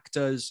 the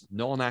actors,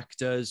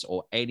 non-actors,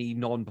 or any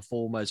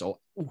non-performers or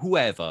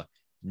whoever,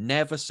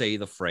 never say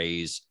the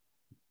phrase,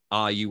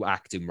 are you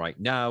acting right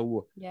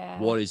now? Yeah.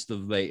 What is the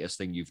latest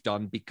thing you've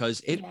done?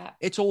 Because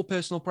it's all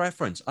personal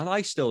preference. And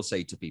I still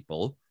say to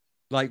people,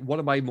 like, one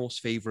of my most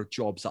favorite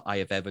jobs that I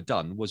have ever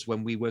done was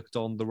when we worked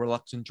on the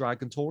Reluctant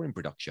Dragon touring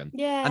production.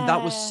 Yeah. And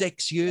that was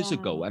 6 years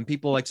ago. And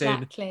people like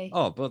saying,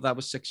 oh, but that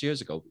was 6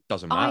 years ago.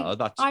 Doesn't matter.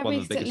 That's one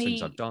of the biggest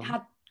things I've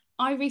done.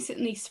 I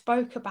recently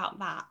spoke about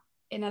that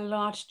in a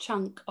large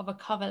chunk of a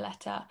cover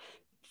letter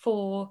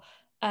for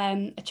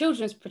a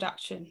children's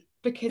production,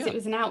 because it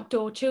was an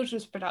outdoor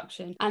children's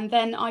production. And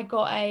then I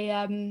got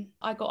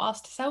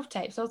asked to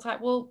self-tape. So I was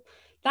like, well,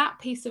 that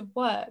piece of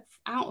work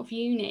out of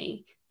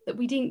uni that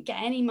we didn't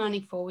get any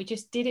money for, we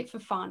just did it for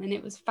fun and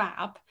it was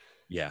fab.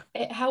 Yeah.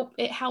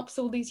 It helps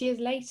all these years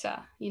later,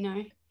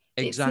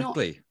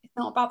 Exactly. It's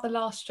not about the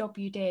last job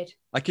you did.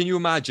 Like, can you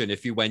imagine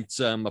if you went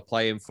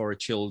applying for a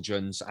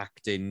children's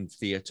acting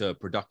theatre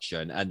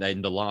production, and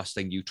then the last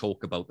thing you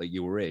talk about that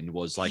you were in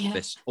was like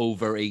this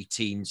over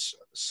 18s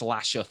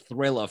slasher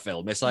thriller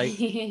film? It's like,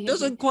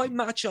 doesn't quite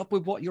match up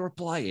with what you're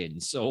applying.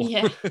 So,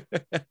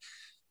 but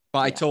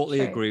I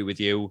totally agree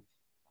with you.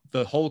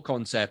 The whole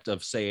concept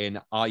of saying,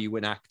 are you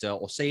an actor,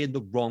 or saying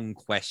the wrong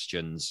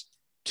questions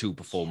to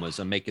performers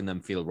and making them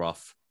feel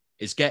rough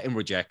is getting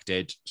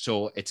rejected.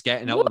 So it's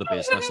getting out of the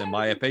business, in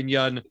my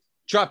opinion.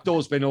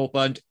 Trapdoor's been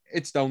opened.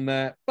 It's down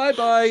there.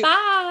 Bye-bye.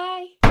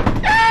 Bye.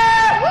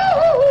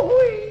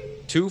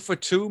 2 for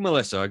 2,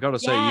 Melissa. I got to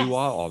say, you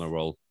are on a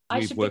roll.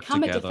 I should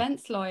become a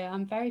defense lawyer.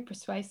 I'm very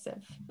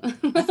persuasive. I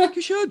think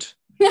you should.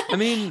 I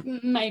mean,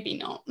 maybe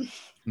not.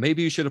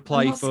 Maybe you should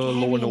apply for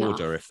Law and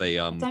Order if they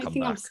come back. I don't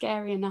think I'm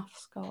scary enough,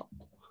 Scott.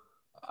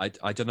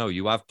 I don't know.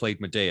 You have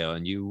played Medea,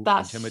 and you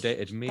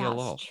intimidated me a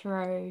lot. That's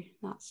true.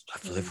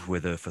 I've lived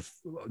with her for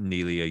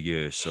nearly a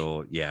year,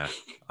 so yeah,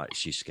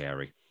 she's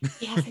scary.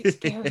 He has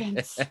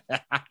experience.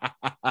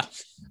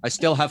 I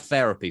still have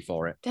therapy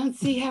for it. Don't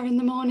see her in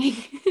the morning.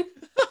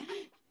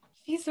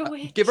 She's a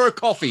witch. Give her a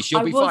coffee.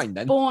 She'll be fine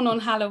then. I was born on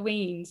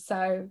Halloween,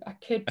 so I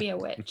could be a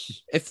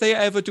witch. If they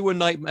ever do a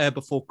Nightmare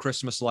Before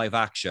Christmas live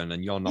action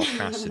and you're not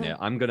casting it,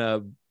 I'm going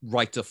to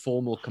write a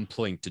formal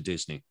complaint to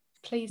Disney.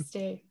 Please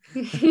do.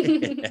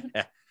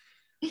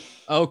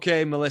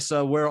 Okay,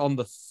 Melissa, we're on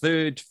the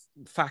third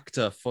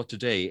factor for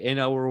today. In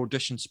our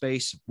audition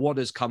space, what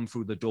has come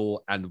through the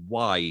door and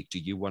why do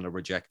you want to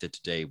reject it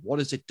today? What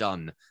has it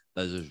done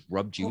that has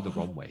rubbed you the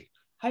wrong way?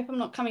 Hope I'm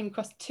not coming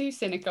across too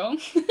cynical.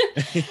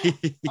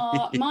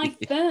 My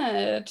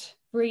third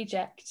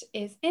reject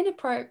is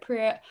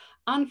inappropriate,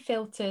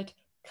 unfiltered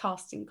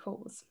casting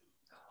calls.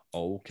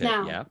 Okay,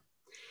 now,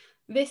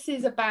 this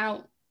is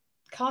about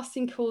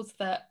casting calls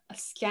that are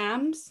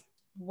scams,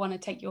 want to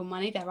take your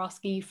money. They're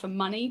asking you for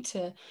money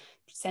to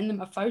send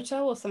them a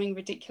photo or something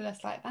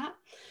ridiculous like that.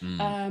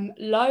 Mm.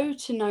 Low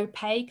to no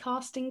pay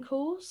casting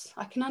calls.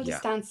 I can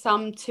understand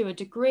some to a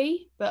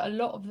degree, but a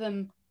lot of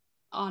them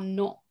are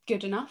not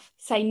good enough.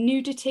 Say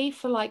nudity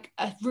for like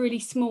a really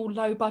small,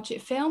 low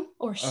budget film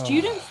or a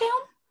student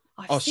film.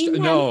 I've seen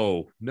them.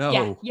 No.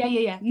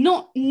 Yeah.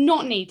 Not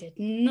needed.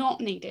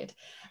 Not needed.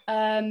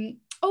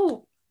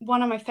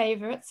 One of my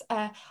favorites,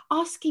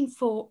 asking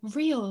for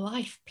real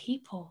life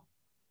people.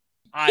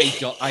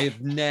 I have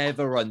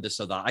never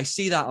understood that. I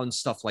see that on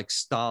stuff like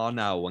Star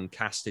Now and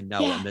Casting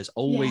Now, and there's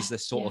always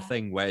this sort of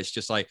thing where it's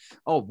just like,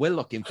 oh, we're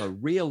looking for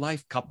real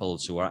life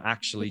couples who are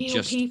actually real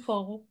just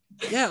people.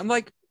 Yeah, I'm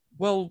like,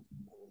 well,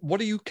 what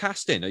are you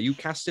casting? Are you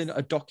casting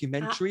a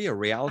documentary, a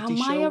reality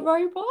show? Am I a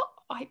robot?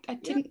 I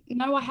didn't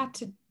know I had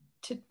to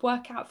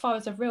work out if I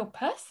was a real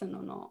person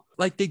or not.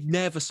 Like, they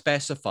never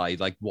specify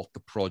like what the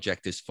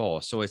project is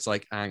for, so it's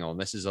like, hang on,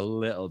 this is a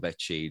little bit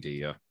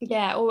shady.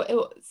 Yeah, or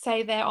it'll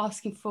say they're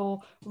asking for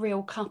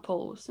real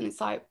couples, and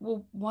it's like,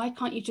 well, why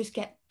can't you just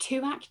get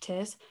 2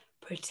 actors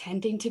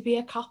pretending to be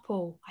a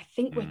couple? I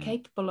think we're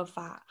capable of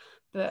that,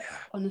 but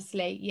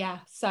honestly,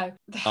 so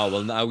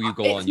well, now you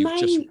go on.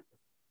 You've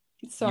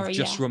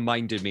just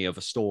reminded me of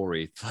a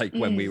story, like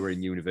when we were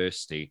in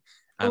university.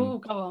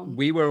 Go on.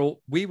 We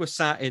were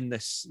sat in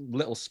this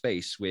little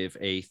space with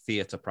a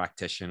theatre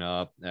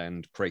practitioner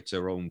and creates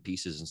her own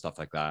pieces and stuff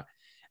like that.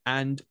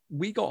 And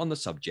we got on the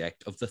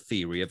subject of The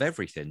Theory of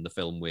Everything, the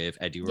film with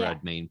Eddie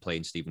Redmayne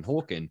playing Stephen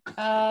Hawking.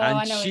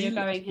 I know where you're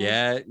going here.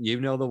 Yeah, you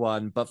know the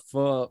one. But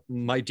for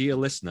my dear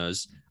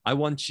listeners, I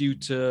want you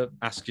to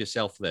ask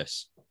yourself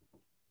this.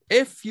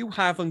 If you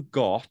haven't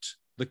got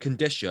the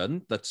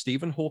condition that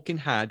Stephen Hawking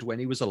had when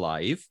he was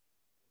alive,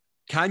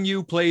 can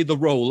you play the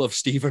role of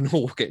Stephen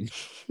Hawking?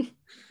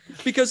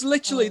 Because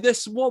literally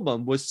this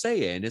woman was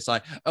saying, it's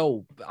like,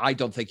 oh, I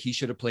don't think he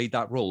should have played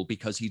that role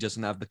because he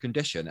doesn't have the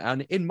condition.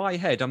 And in my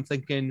head, I'm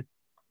thinking,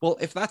 well,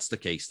 if that's the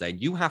case, then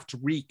you have to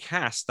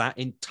recast that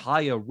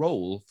entire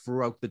role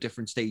throughout the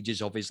different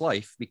stages of his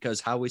life,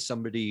 because how is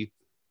somebody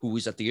who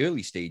is at the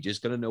early stages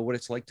going to know what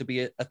it's like to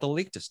be at the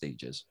later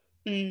stages?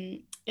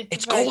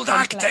 It's called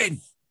acting.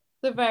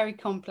 It's a very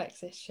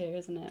complex issue,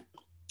 isn't it?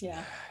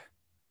 Yeah.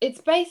 It's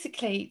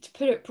basically, to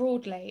put it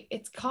broadly,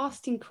 it's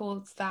casting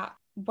calls that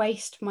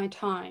waste my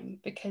time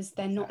because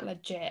they're not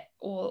legit,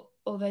 or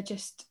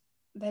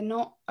they're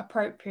not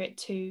appropriate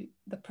to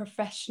the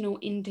professional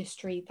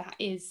industry that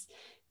is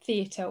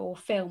theatre or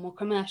film or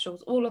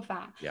commercials, all of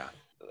that. Yeah.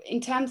 In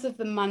terms of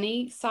the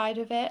money side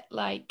of it,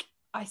 like,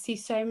 I see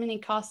so many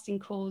casting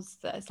calls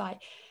that it's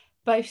like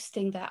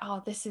boasting that,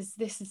 oh, this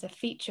is a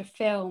feature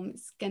film,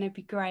 it's going to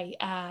be great,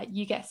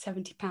 you get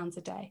 £70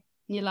 a day.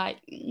 You're like,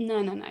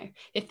 no.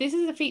 If this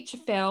is a feature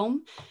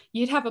film,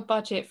 you'd have a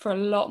budget for a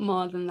lot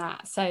more than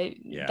that. So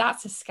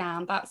that's a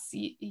scam.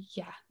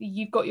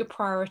 You've got your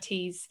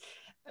priorities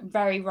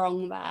very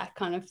wrong there,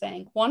 kind of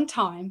thing. One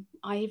time,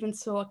 I even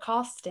saw a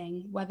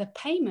casting where the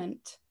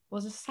payment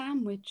was a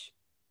sandwich.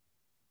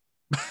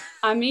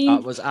 I mean,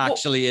 that was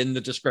actually in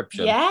the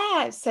description.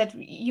 Yeah, it said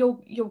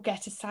you'll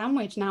get a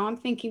sandwich. Now I'm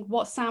thinking,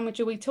 what sandwich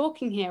are we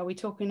talking here? Are we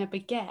talking a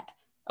baguette?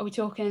 Are we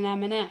talking an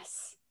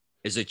M&S?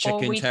 Is it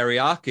chicken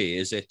teriyaki?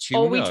 Is it tuna?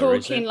 Or are we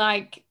talking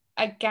like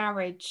a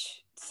garage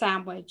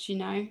sandwich, you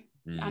know?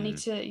 I need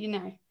to,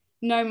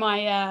 know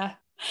my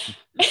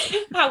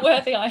how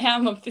worthy I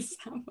am of this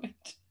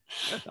sandwich.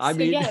 I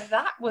mean,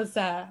 that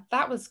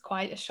was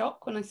quite a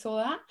shock when I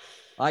saw that.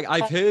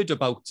 I've heard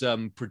about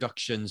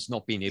productions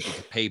not being able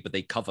to pay, but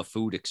they cover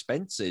food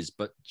expenses.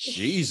 But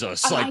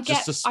Jesus, I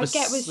get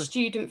with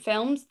student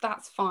films,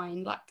 that's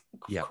fine. Like,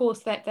 of course,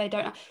 they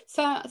don't.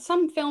 So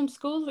some film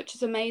schools, which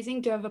is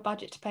amazing, do have a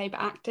budget to pay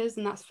actors,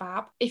 and that's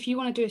fab. If you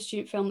want to do a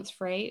student film that's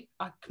free,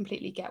 I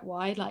completely get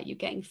why. Like, you're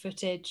getting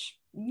footage,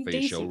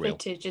 decent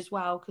footage as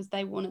well, because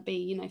they want to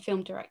be,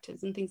 film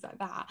directors and things like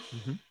that.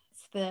 Mm-hmm.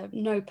 It's the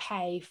no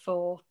pay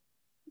for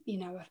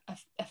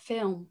a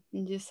film,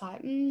 and just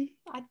like,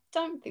 I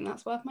don't think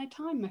that's worth my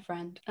time, my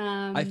friend.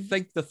 I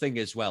think the thing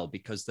as well,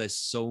 because there's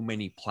so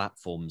many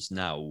platforms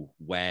now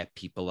where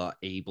people are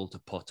able to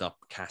put up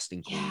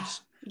casting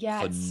calls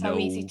for it's no so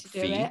easy to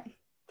do it.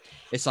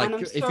 It's like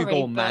if you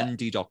go on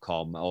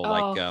Mandy.com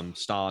or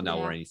Star Now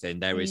or anything,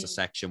 there is a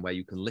section where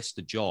you can list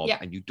a job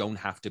and you don't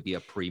have to be a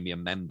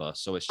premium member.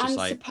 So it's just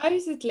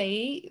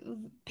supposedly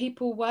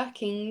people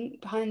working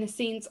behind the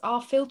scenes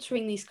are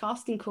filtering these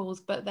casting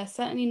calls, but they're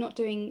certainly not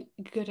doing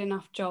a good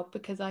enough job,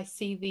 because I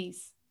see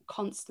these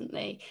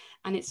constantly,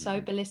 and it's so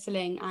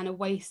belittling and a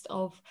waste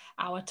of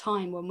our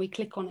time when we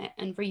click on it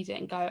and read it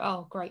and go,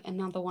 oh great,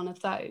 another one of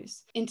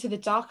those. Into the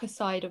darker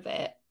side of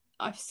it,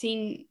 I've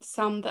seen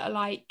some that are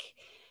like,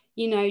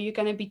 you're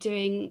going to be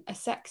doing a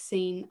sex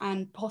scene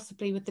and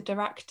possibly with the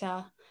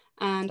director,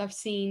 and I've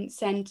seen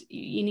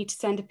you need to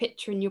send a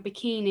picture in your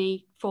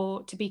bikini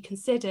to be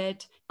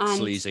considered. And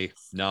sleazy.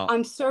 No,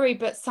 I'm sorry,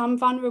 but some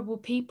vulnerable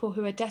people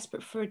who are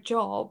desperate for a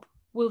job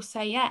will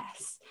say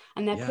yes,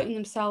 and they're putting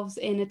themselves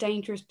in a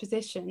dangerous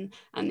position,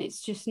 and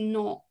it's just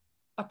not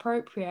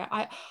appropriate.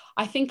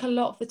 I think a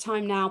lot of the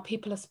time now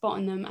people are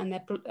spotting them and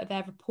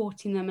they're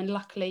reporting them, and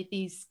luckily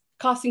these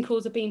casting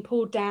calls are being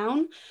pulled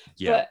down.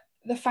 Yeah. But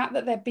the fact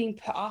that they're being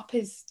put up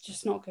is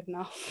just not good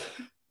enough.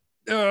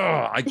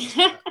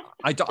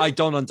 I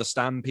don't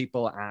understand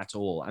people at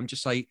all. I'm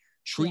just like,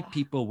 treat Yeah.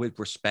 people with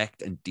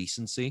respect and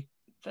decency.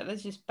 But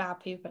there's just bad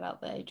people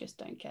out there who just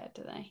don't care,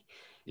 do they?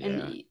 Yeah.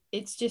 And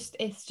it's just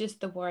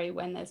the worry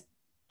when there's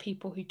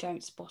people who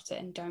don't spot it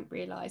and don't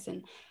realize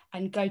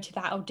and go to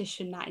that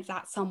audition that is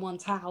at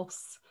someone's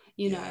house,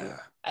 you know,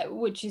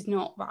 which is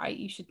not right.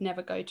 You should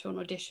never go to an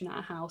audition at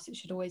a house. It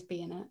should always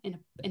be in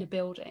a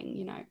building,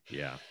 you know.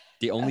 Yeah.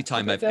 The only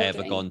time I've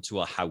ever gone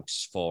to a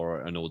house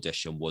for an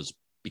audition was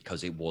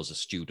because it was a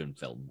student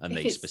film, and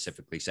they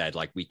specifically said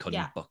like we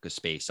couldn't book a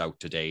space out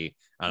today,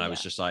 and I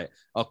was just like,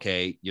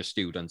 okay, you're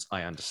students,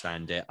 I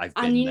understand it, I've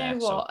been there. And you know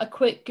what, a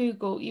quick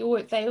Google,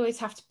 they always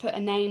have to put a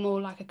name or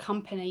like a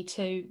company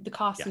to the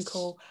casting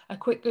call. A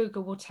quick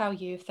Google will tell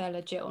you if they're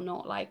legit or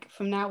not. Like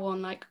from now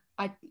on, like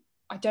I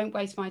don't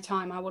waste my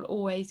time. I will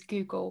always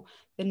Google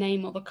the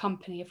name or the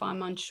company if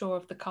I'm unsure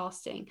of the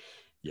casting.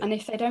 And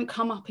if they don't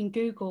come up in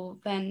Google,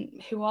 then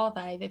who are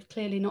they? They've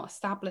clearly not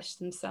established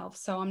themselves.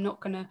 So I'm not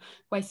going to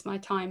waste my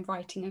time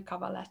writing a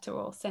cover letter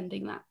or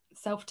sending that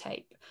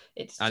self-tape.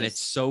 It's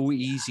so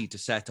easy to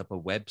set up a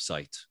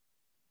website.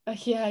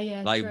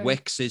 Like true.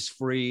 Wix is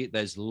free.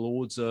 There's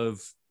loads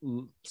of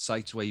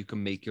sites where you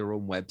can make your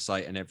own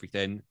website and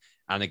everything.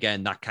 And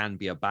again, that can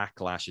be a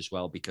backlash as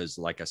well, because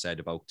like I said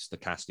about the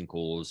casting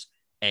calls,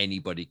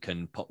 anybody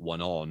can put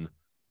one on.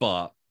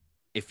 But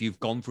if you've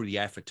gone through the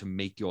effort to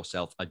make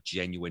yourself a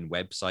genuine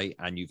website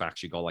and you've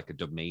actually got like a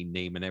domain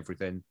name and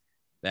everything,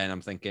 then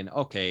I'm thinking,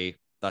 okay,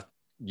 that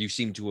you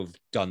seem to have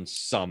done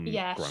some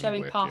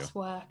showing past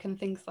work and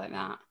things like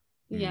that.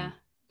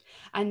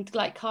 And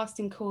like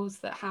casting calls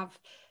that have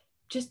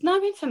just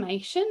no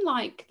information,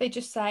 like they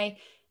just say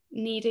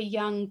need a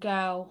young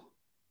girl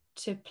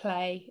to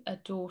play a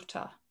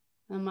daughter.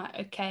 I'm like,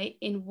 okay,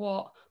 in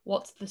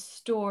what's the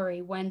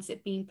story? When's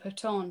it being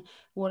put on?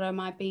 What am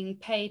I being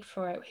paid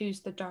for it? Who's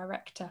the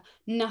director?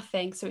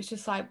 Nothing. So it's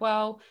just like,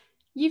 well,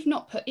 you've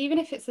not put, even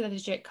if it's a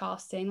legit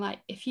casting, like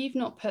if you've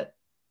not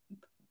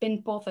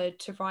been bothered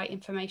to write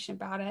information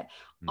about it,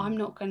 I'm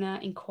not gonna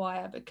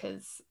inquire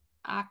because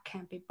I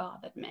can't be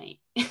bothered,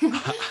 mate.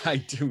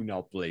 I do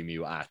not blame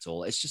you at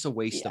all. It's just a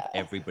waste of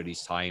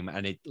everybody's time,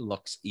 and it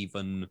looks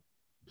even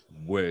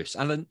worse.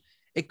 And then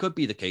it could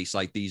be the case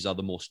like these are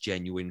the most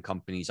genuine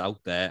companies out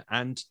there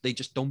and they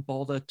just don't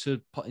bother to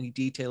put any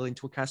detail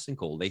into a casting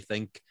call. They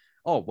think,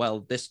 oh,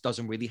 well, this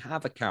doesn't really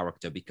have a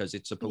character because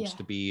it's supposed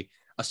to be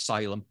a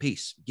silent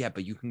piece. Yeah,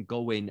 but you can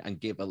go in and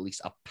give at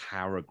least a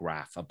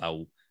paragraph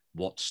about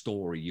what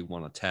story you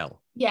want to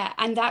tell. Yeah,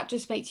 and that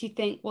just makes you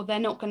think, well, they're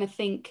not going to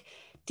think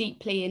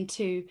deeply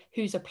into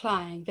who's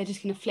applying. They're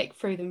just going to flick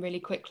through them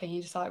really quickly and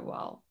you're just like,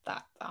 well,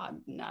 that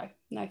no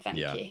thank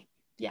you.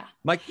 Yeah.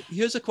 Mike,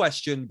 here's a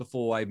question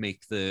before I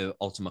make the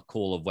ultimate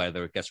call of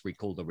whether it gets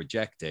recalled or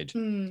rejected.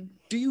 Do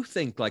you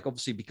think, like,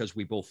 obviously, because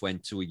we both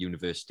went to a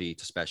university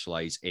to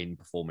specialize in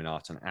performing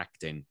arts and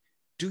acting,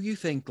 do you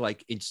think,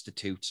 like,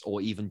 institutes or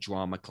even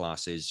drama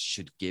classes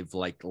should give,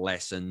 like,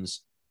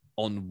 lessons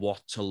on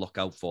what to look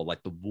out for,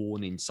 like the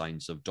warning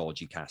signs of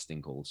dodgy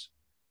casting calls?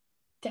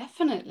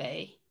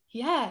 Definitely.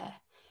 Yeah.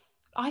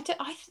 I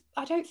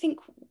don't think,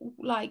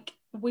 like,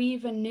 we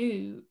even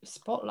knew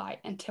Spotlight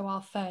until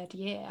our third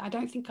year. I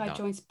don't think I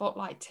joined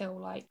Spotlight till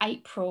like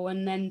April,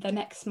 and then the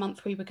next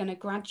month we were going to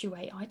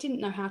graduate. I didn't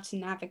know how to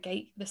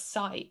navigate the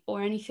site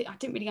or anything. I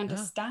didn't really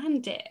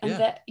understand it. And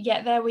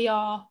there we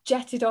are,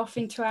 jetted off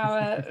into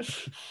our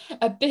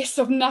abyss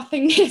of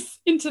nothingness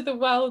into the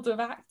world of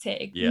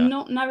acting,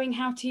 not knowing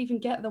how to even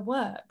get the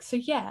work. So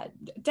yeah,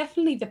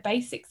 definitely the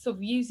basics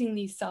of using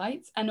these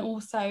sites, and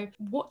also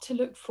what to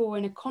look for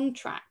in a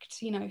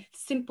contract, you know,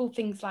 simple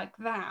things like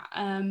that.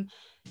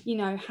 You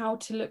know, how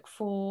to look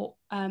for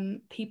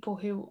people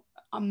who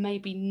are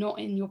maybe not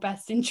in your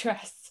best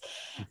interests.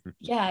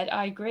 Yeah,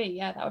 I agree.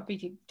 Yeah, that would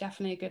be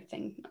definitely a good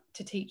thing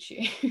to teach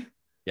you.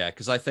 Yeah,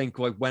 because I think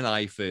when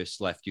I first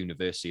left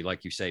university,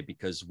 like you say,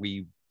 because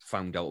we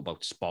found out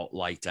about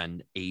Spotlight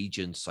and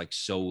agents like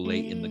so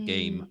late in the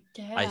game,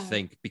 I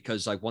think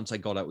because like once I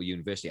got out of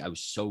university, I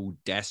was so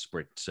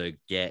desperate to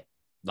get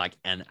like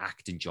an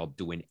acting job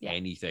doing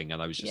anything,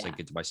 and I was just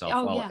thinking to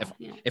myself,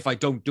 if I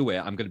don't do it,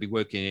 I'm going to be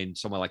working in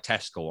somewhere like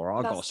Tesco or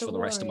Argos for the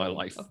rest of my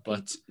life.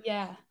 But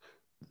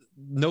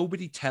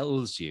nobody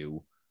tells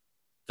you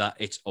that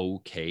it's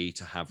okay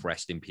to have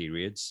resting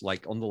periods.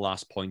 Like on the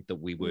last point that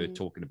we were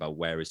talking about,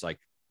 where it's like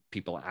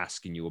people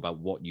asking you about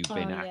what you've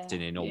been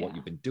acting in or what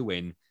you've been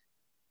doing,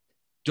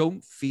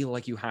 don't feel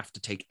like you have to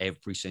take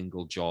every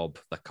single job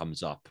that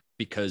comes up,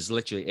 because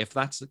literally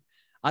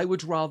I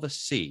would rather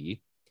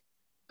see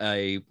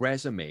a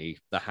resume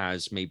that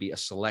has maybe a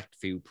select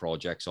few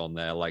projects on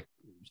there. Like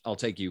I'll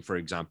take you, for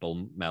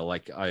example, Mel,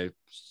 like I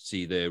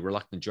see the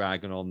Reluctant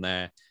Dragon on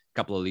there, a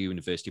couple of the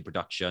university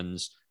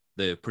productions,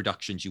 the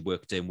productions you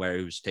worked in where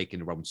it was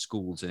taken around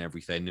schools and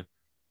everything,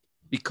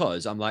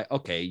 because I'm like,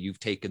 okay,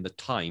 you've taken the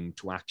time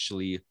to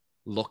actually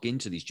look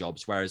into these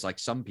jobs. Whereas like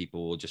some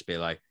people will just be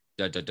like,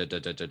 da, da, da, da,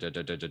 da, da, da,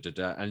 da, da, da,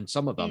 da. And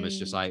some of them it's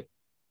just like,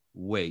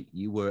 wait,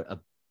 you were a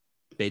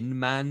bin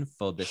man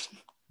for this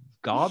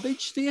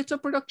garbage theatre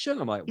production?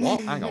 I'm like,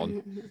 what? Hang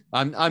on.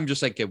 I'm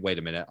just thinking, wait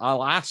a minute.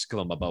 I'll ask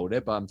them about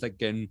it, but I'm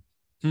thinking,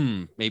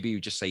 maybe you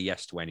just say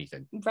yes to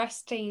anything.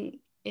 Resting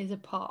is a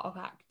part of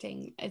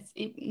acting.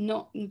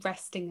 Not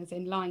resting as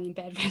in lying in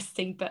bed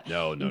resting, but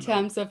in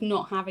terms of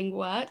not having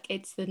work,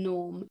 it's the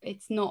norm.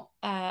 It's not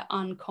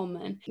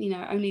uncommon. You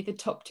know, only the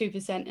top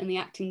 2% in the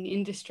acting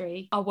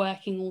industry are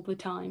working all the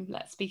time.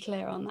 Let's be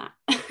clear on that.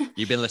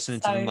 You've been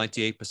listening to the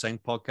 98%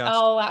 podcast?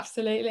 Oh,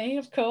 absolutely,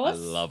 of course. I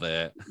love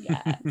it.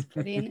 Yeah, it's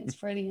brilliant. It's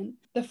brilliant.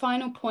 The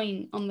final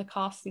point on the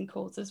casting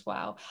calls as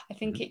well, I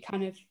think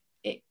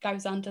it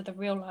goes under the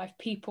real life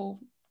people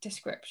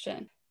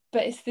description.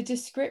 But it's the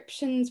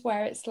descriptions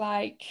where it's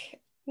like,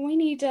 we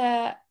need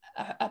a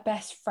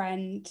best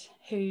friend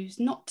who's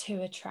not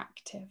too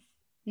attractive.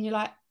 And you're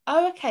like,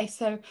 oh, okay,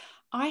 so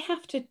I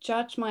have to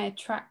judge my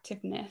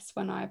attractiveness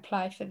when I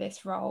apply for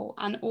this role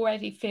and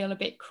already feel a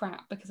bit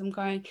crap because I'm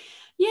going,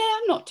 yeah,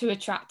 I'm not too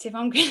attractive.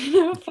 I'm going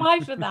to apply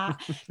for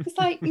that. It's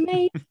like,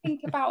 maybe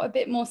think about a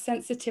bit more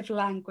sensitive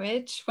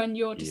language when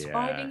you're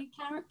describing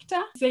a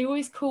character. They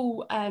always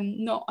call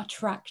not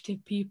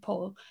attractive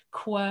people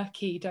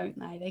quirky, don't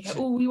they? They go,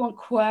 oh, we want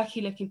quirky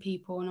looking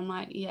people. And I'm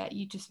like, yeah,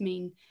 you just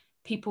mean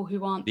people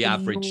who aren't the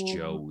average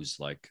Joes,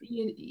 like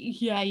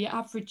your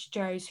average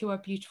Joes who are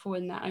beautiful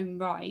in their own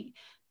right,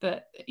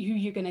 but who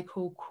you're going to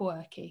call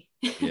quirky.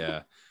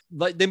 Yeah,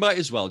 like they might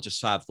as well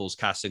just have those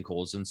casting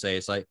calls and say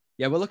it's like,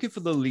 yeah, we're looking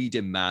for the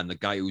leading man, the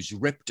guy who's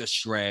ripped to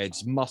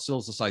shreds,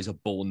 muscles the size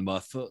of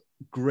Bournemouth,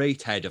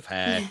 great head of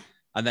hair,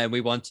 and then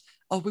we want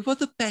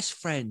the best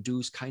friend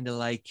who's kind of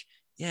like,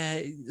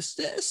 yeah,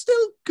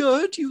 still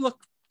good, you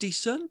look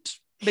decent.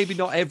 Maybe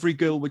not every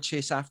girl would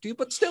chase after you,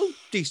 but still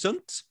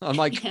decent. I'm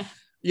like,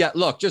 yeah,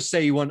 look, just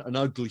say you want an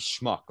ugly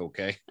schmuck,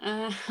 okay?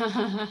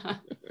 And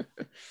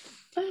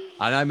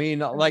I mean,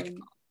 like,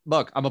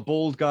 look, I'm a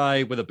bald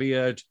guy with a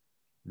beard,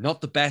 not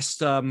the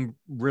best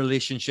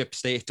relationship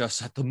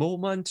status at the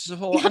moment.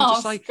 So I'm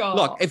just like, Scott,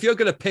 look, if you're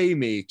going to pay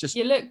me, just...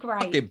 You look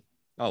great.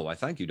 Oh, I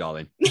thank you,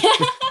 darling.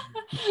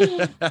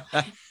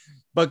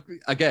 But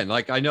again,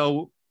 like, I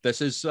know this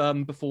is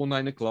before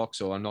 9 o'clock,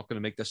 so I'm not going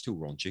to make this too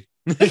raunchy.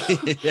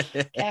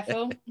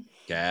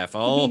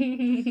 Careful.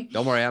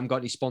 Don't worry, I haven't got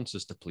any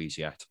sponsors to please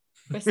yet.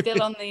 We're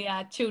still on the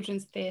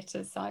children's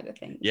theatre side of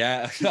things.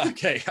 Yeah,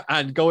 okay.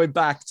 And going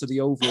back to the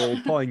overall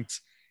point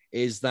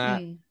is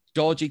that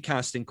dodgy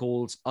casting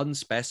calls,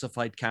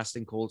 unspecified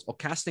casting calls, or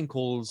casting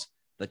calls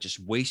that just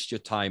waste your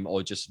time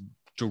or just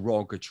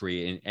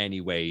derogatory in any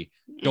way.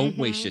 Don't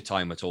waste your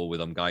time at all with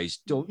them, guys.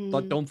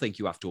 Don't think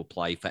you have to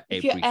apply for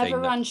everything. If you're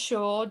ever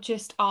unsure,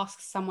 just ask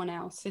someone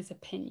else's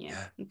opinion.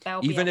 Yeah.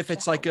 Even if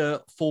it's like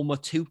a former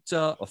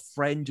tutor, a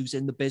friend who's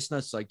in the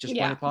business, like just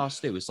run it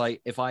past you. It's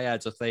like, if I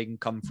had a thing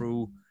come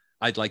through,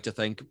 I'd like to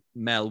think,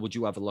 Mel, would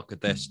you have a look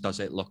at this? Does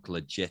it look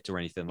legit or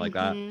anything like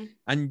that?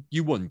 And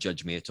you wouldn't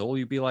judge me at all.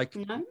 You'd be like,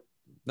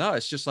 no,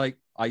 it's just like,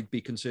 I'd be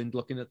concerned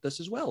looking at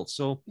this as well.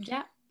 So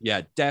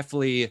yeah,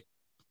 definitely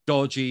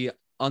dodgy,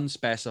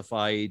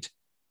 unspecified,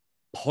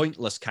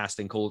 pointless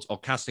casting calls, or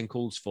casting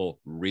calls for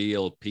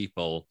real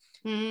people.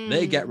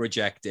 They get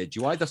rejected.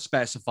 You either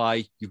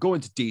specify, you go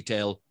into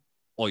detail,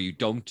 or you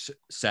don't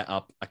set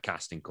up a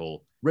casting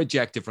call.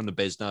 Rejected from the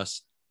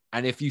business.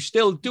 And if you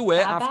still do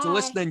it after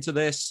listening to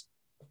this,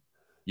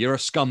 you're a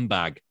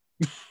scumbag.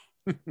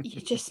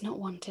 You're just not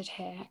wanted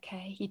here,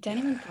 okay? You don't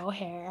even go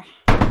here.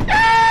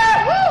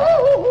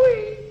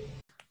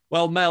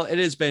 Well, Mel, it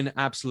has been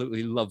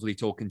absolutely lovely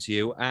talking to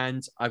you.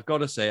 And I've got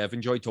to say, I've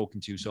enjoyed talking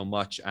to you so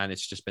much, and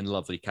it's just been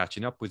lovely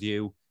catching up with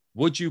you.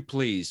 Would you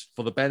please,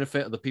 for the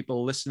benefit of the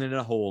people listening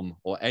at home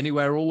or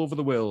anywhere all over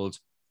the world,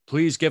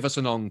 please give us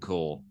an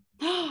encore?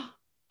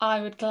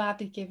 I would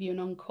gladly give you an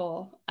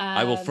encore.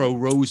 I will throw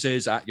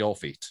roses at your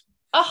feet.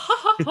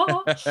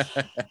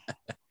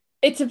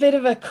 It's a bit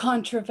of a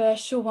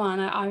controversial one.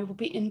 I will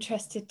be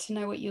interested to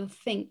know what you'll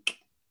think.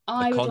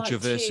 The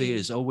controversy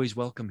is always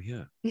welcome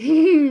here.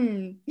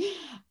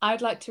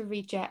 I'd like to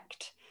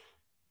reject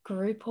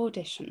group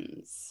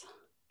auditions,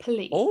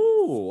 please.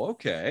 Oh,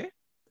 okay.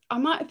 I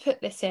might have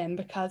put this in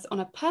because on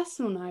a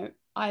personal note,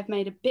 I've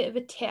made a bit of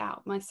a tit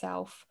out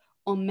myself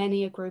on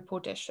many a group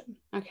audition,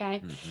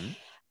 okay?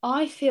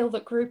 I feel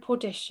that group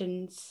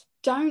auditions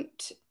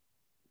don't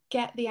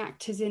get the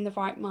actors in the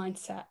right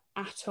mindset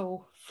at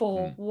all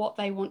for what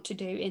they want to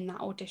do in that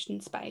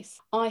audition space.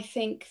 I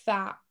think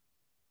that,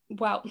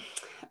 well,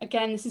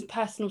 again, this is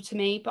personal to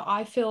me, but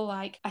I feel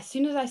like as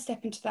soon as I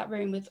step into that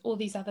room with all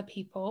these other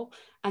people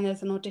and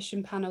there's an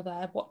audition panel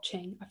there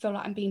watching, I feel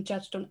like I'm being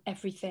judged on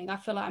everything. I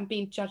feel like I'm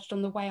being judged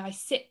on the way I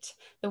sit,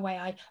 the way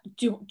I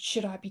do.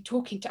 Should I be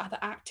talking to other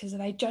actors? Are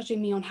they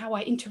judging me on how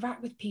I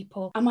interact with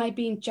people? Am I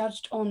being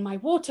judged on my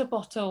water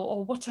bottle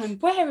or what I'm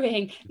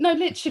wearing? No,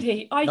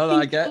 literally,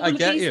 I get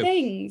these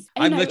things.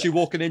 I'm literally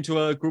walking into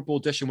a group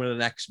audition with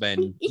an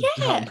X-Men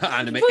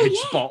animated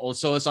bottle.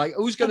 So it's like,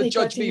 who's going to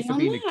judge me for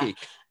being a geek?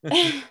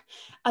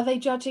 Are they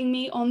judging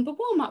me on the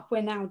warm-up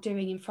we're now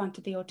doing in front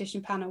of the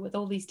audition panel with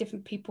all these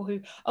different people who,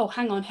 oh,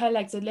 hang on, her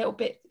leg's a little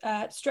bit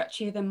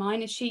stretchier than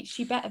mine. Is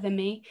she better than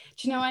me?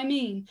 Do you know what I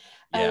mean?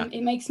 Yeah.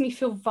 It makes me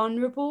feel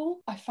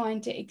vulnerable. I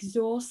find it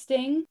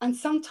exhausting. And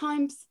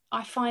sometimes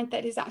I find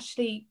that it's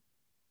actually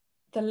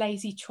the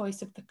lazy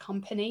choice of the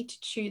company to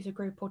choose a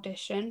group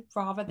audition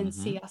rather than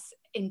see us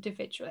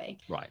individually.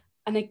 Right.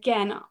 And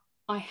again,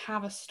 I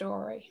have a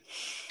story.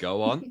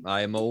 Go on.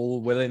 I am all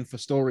willing for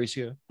stories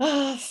here.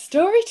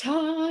 Story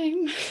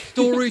time.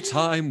 Story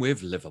time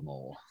with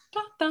Livermore.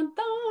 Dun, dun,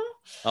 dun.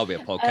 That'll be a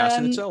podcast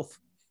in itself.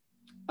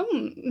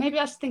 Maybe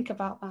I should think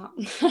about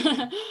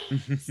that.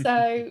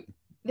 So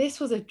this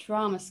was a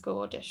drama school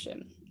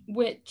audition,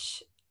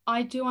 which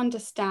I do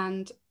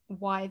understand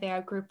why they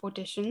are group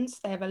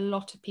auditions. They have a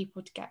lot of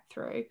people to get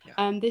through.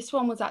 Yeah. This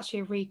one was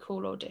actually a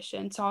recall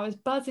audition. So I was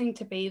buzzing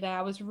to be there.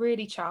 I was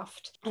really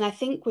chuffed. And I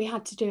think we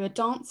had to do a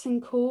dancing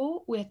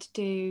call. We had to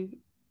do,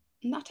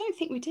 I don't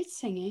think we did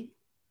singing.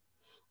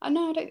 I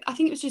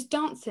think it was just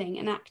dancing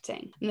and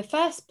acting. And the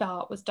first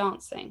part was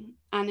dancing.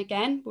 And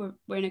again,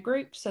 we're in a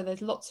group, so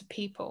there's lots of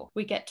people.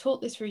 We get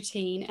taught this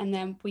routine and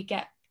then we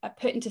get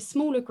put into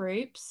smaller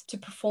groups to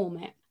perform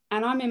it.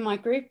 And I'm in my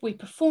group, we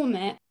perform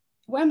it.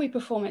 When we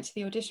perform it to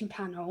the audition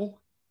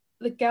panel,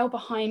 the girl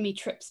behind me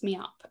trips me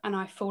up and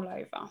I fall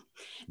over.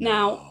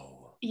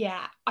 Now,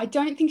 yeah, I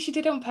don't think she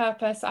did it on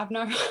purpose. I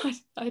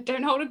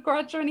don't hold a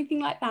grudge or anything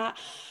like that.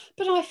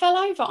 But I fell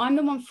over. I'm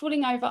the one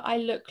falling over. I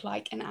look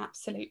like an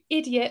absolute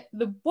idiot.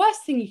 The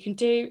worst thing you can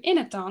do in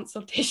a dance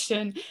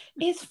audition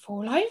is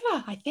fall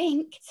over, I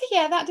think. So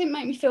yeah, that didn't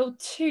make me feel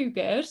too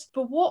good.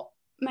 But what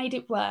made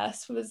it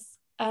worse was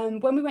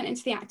when we went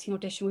into the acting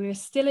audition, we were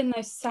still in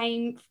those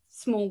same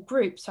small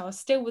groups. So I was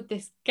still with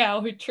this girl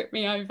who tripped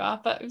me over,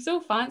 but it was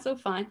all fine, it's all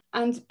fine.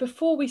 And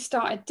before we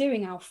started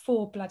doing our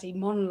 4 bloody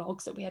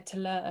monologues that we had to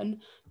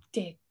learn,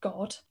 dear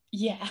God,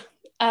 yeah.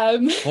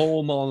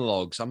 4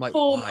 monologues. I'm like,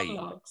 4 why?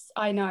 monologues.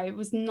 I know, it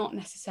was not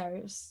necessary.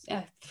 It was,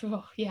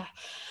 yeah.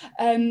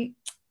 The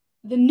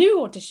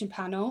new audition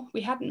panel,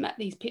 we hadn't met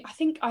these people. I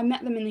think I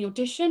met them in the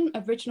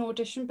original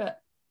audition,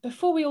 but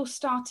before we all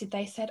started,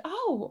 they said,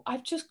 oh,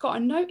 I've just got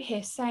a note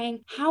here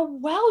saying how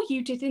well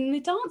you did in the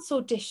dance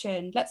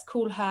audition. Let's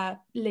call her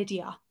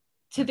Lydia,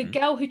 to the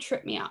girl who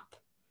tripped me up.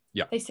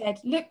 Yeah. They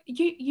said, look,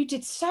 you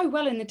did so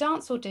well in the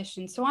dance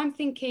audition. So I'm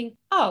thinking,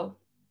 oh,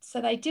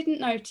 so they didn't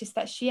notice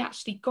that she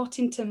actually got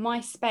into my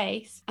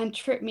space and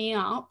tripped me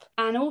up,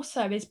 and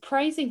also is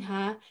praising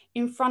her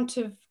in front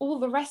of all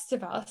the rest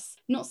of us,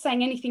 not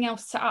saying anything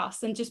else to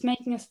us and just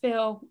making us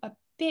feel a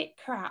bit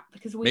crap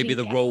because maybe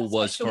the role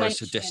was for a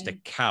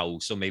sadistic cow,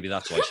 so maybe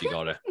that's why she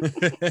got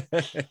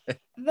it.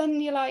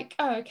 Then you're like,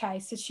 oh, okay,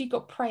 so she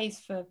got praise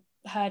for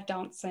her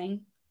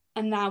dancing,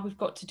 and now we've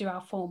got to do our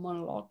 4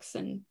 monologues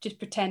and just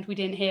pretend we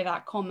didn't hear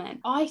that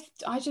comment. I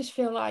just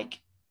feel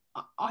like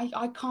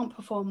I can't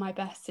perform my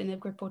best in a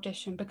group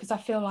audition because I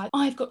feel like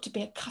I've got to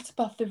be a cut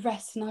above the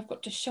rest and I've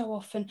got to show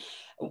off, and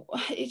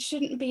it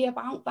shouldn't be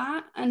about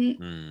that.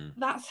 And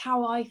that's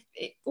how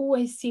it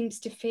always seems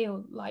to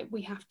feel like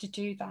we have to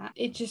do that.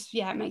 It just,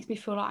 it makes me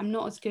feel like I'm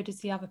not as good as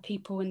the other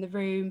people in the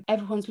room.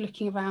 Everyone's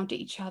looking around at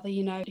each other,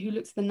 who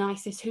looks the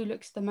nicest, who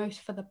looks the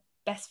most for the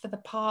best for the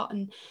part.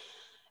 And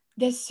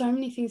there's so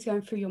many things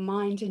going through your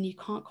mind and you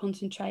can't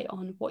concentrate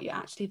on what you're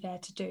actually there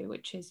to do,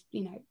 which is,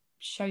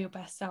 show your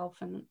best self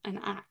and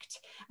act.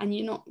 And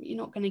you're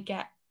not going to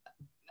get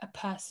a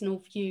personal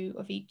view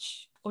of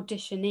each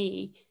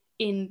auditionee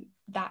in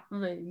that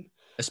room,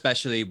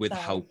 especially with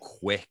how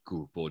quick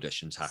group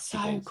auditions have to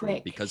go through,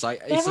 because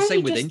it's the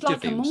same with just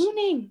interviews. Like a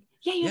morning.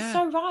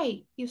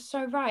 You're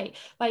so right.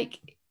 Like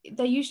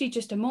they're usually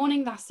just a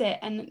morning, that's it.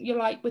 And you're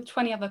like with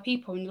 20 other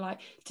people and you're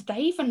like, did they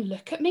even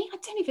look at me? I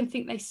don't even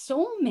think they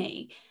saw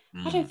me.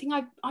 I don't think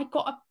I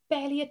got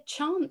barely a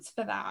chance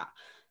for that.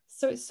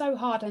 So it's so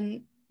hard.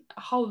 And a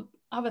whole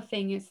other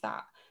thing is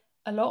that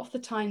a lot of the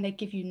time they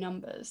give you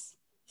numbers,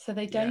 so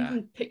they don't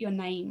even put your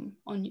name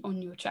on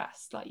your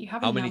chest. Like you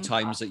have how many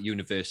times at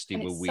university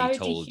were we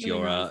told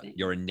you're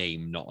a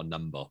name, not a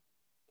number?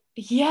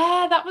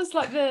 Yeah, that was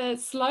like the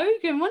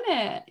slogan, wasn't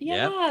it?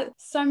 Yeah.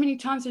 So many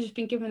times I've just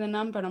been given a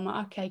number and I'm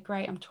like, okay,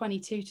 great, I'm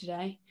 22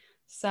 today,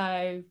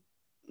 so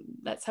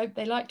let's hope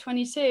they like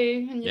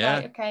 22. And you're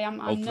like, okay, I'm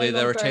hopefully no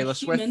they're a Taylor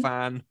Swift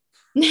fan.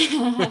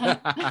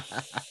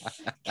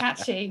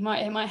 Catchy. It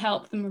might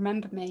help them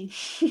remember me.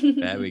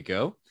 There we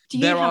go. Do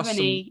you have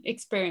any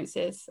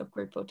experiences of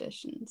group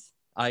auditions?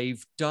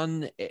 I've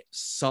done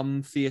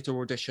some theatre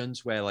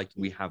auditions where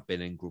we have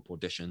been in group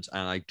auditions,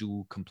 and I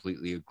do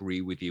completely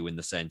agree with you in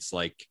the sense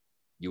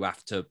you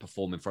have to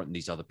perform in front of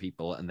these other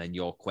people and then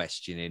you're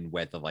questioning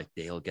whether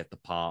they'll get the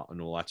part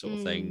and all that sort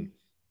of thing.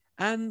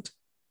 And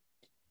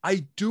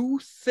I do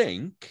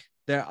think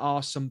there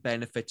are some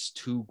benefits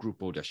to group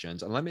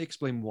auditions, and let me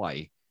explain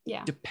why.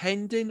 Yeah.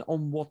 Depending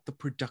on what the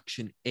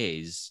production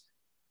is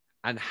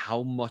and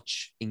how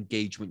much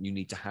engagement you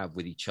need to have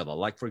with each other.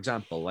 Like, for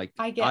example,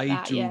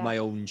 I do my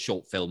own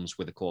short films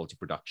with the Quality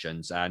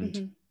Productions,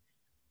 and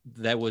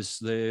there was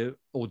the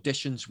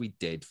auditions we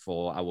did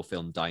for our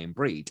film Dying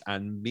Breed,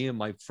 and me and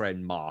my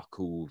friend Mark,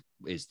 who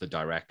is the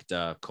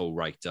director,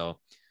 co-writer,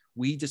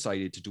 we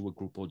decided to do a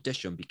group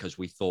audition because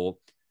we thought,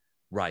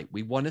 right,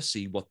 we want to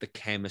see what the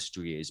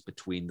chemistry is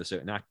between the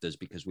certain actors,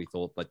 because we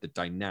thought like the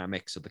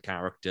dynamics of the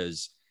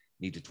characters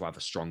needed to have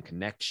a strong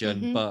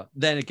connection. But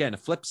then again, a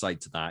flip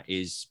side to that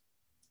is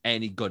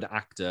any good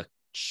actor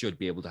should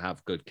be able to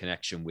have good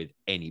connection with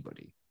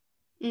anybody.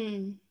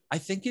 I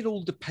think it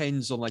all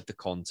depends on like the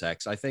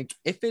context. I think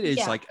if it is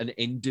like an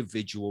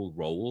individual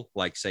role,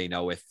 like say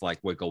now if like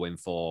we're going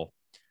for,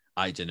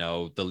 I don't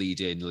know, the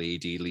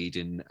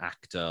leading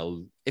actor,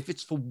 if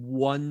it's for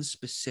one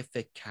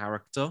specific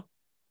character,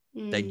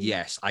 then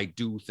yes, I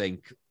do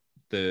think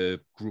the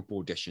group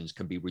auditions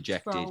can be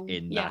rejected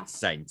in that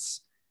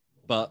sense.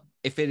 But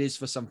if it is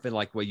for something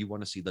like where you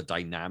want to see the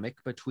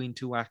dynamic between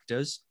two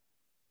actors,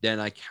 then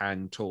I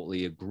can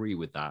totally agree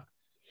with that.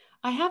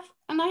 I have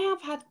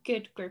had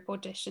good group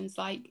auditions.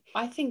 Like,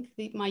 I think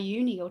my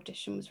uni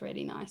audition was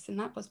really nice, and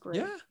that was great.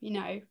 Yeah. You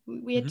know,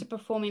 we had to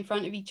perform in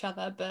front of each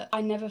other, but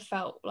I never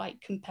felt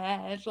like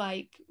compared.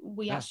 Like,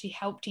 we actually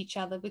helped each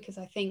other, because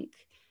I think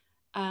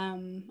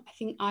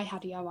I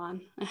had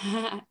Johan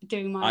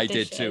doing my audition. I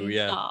did too,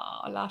 yeah.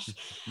 Oh, lush.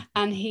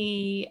 And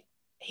he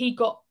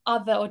got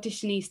other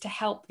auditionees to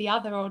help the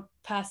other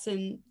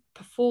person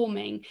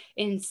performing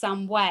in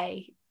some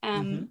way,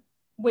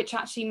 which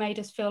actually made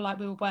us feel like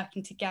we were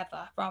working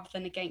together rather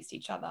than against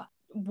each other.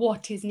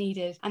 What is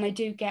needed? And I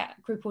do get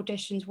group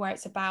auditions where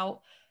it's about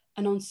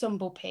an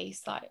ensemble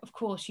piece. Like, of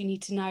course, you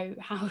need to know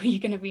how you're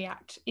going to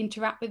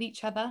interact with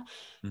each other.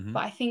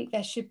 But I think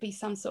there should be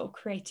some sort of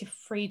creative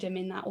freedom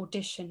in that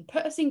audition.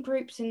 Put us in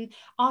groups and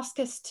ask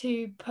us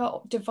to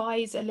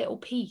devise a little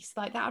piece.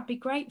 Like, that would be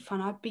great fun.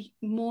 I'd be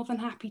more than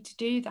happy to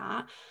do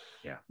that.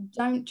 Yeah.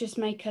 Don't just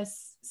make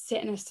us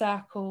sit in a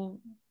circle,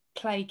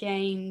 play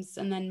games,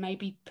 and then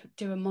maybe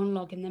do a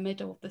monologue in the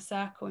middle of the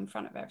circle in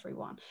front of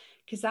everyone,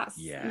 because that's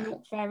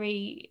not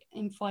very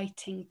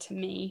inviting to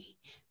me.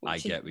 I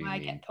get what you mean. I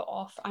get put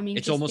off. I mean,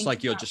 it's almost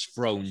like you're just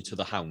thrown to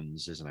the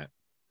hounds, isn't it?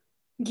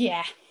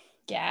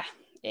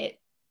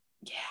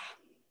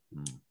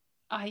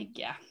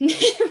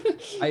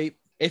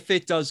 If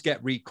it does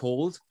get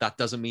recalled, that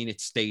doesn't mean it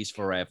stays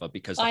forever,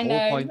 because the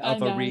whole point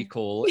of a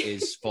recall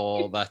is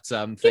for that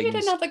give it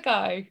another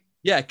go.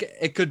 Yeah,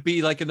 it could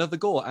be like another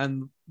go.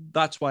 And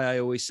that's why I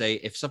always say,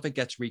 if something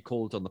gets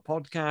recalled on the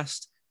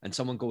podcast and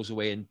someone goes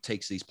away and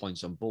takes these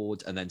points on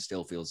board and then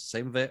still feels the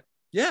same of it,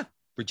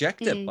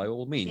 reject it by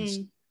all means.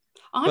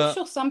 I'm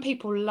sure some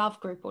people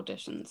love group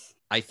auditions.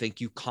 I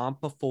think you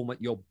can't perform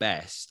at your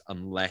best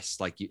unless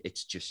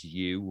it's just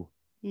you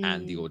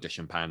and the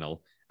audition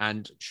panel.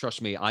 And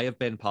trust me, I have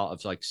been part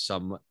of like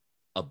some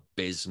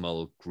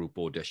abysmal group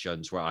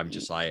auditions where I'm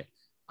just like,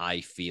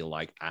 I feel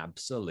like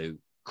absolute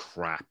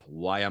crap.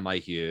 Why am I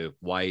here?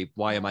 Why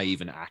am I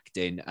even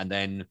acting?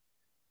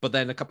 But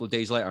then a couple of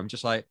days later, I'm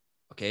just like,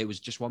 okay, it was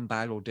just one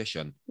bad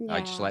audition.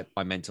 I just let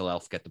my mental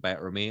health get the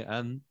better of me.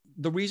 And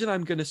the reason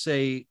I'm going to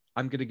say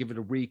I'm going to give it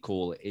a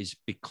recall is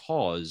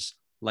because,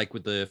 like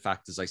with the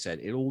factors I said,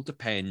 it all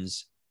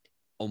depends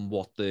on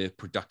what the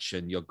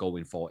production you're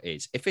going for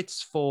is. If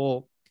it's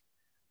for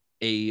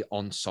a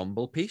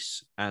ensemble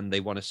piece and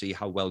they want to see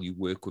how well you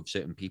work with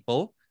certain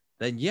people,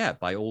 then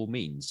by all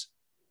means.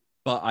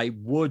 But I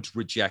would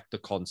reject the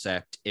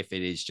concept if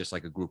it is just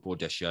like a group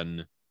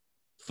audition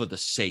for the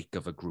sake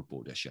of a group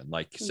audition.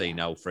 Like, say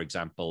now, for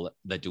example,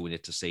 they're doing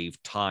it to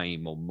save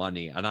time or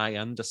money. And I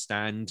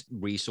understand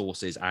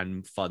resources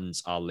and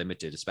funds are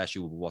limited,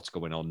 especially with what's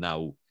going on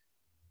now.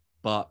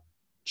 But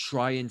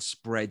try and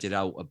spread it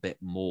out a bit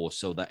more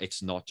so that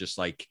it's not just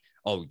like,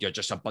 oh, you're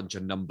just a bunch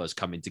of numbers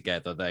coming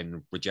together,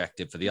 then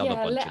rejected for the other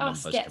bunch of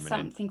numbers coming in. Let us get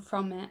something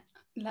from it.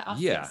 Let us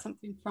get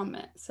something from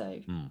it,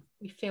 so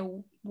we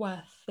feel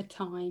worth the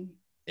time.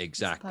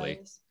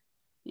 Exactly.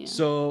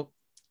 So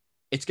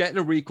it's getting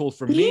a recall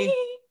from me,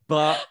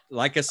 but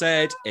like I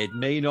said, it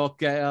may not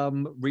get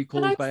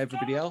recalled by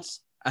everybody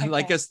else. And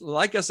like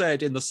I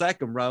said, in the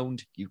second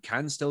round, you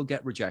can still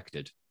get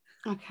rejected.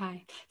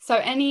 Okay. So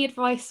any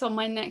advice on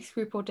my next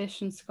group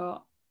audition,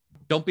 Scott?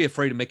 Don't be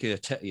afraid of making a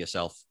tit of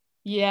yourself.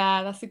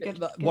 Yeah, that's a good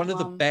one. Of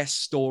the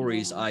best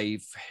stories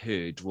I've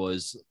heard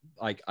was,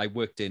 like, I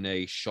worked in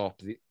a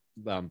shop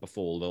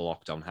before the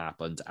lockdown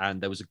happened, and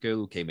there was a girl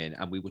who came in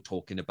and we were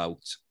talking about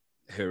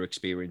her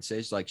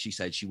experiences. Like, she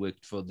said she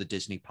worked for the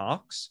Disney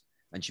parks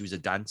and she was a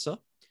dancer,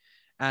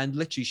 and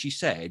literally she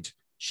said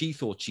she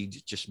thought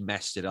she'd just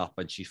messed it up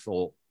and she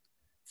thought,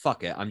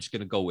 fuck it, I'm just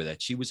going to go with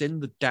it. She was in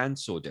the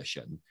dance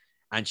audition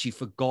and she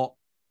forgot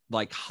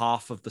like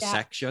half of the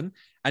section,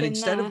 and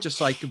instead of just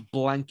like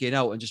blanking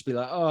out and just be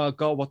like, oh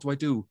god, what do I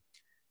do,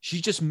 she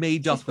just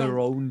made up her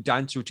own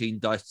dance routine,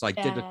 that like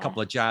did a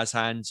couple of jazz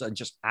hands and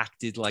just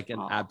acted like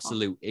an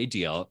absolute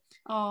idiot.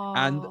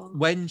 And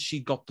when she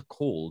got the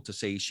call to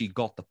say she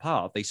got the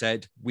part, they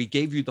said, we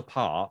gave you the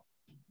part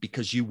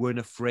because you weren't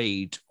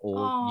afraid,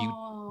 or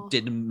you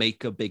didn't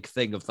make a big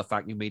thing of the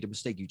fact you made a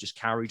mistake, you just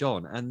carried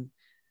on. And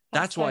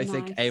that's what I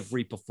think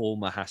every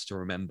performer has to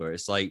remember.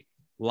 It's like,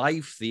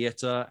 live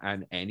theatre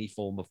and any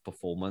form of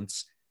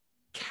performance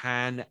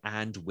can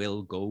and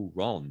will go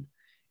wrong.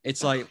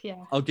 It's like,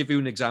 I'll give you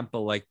an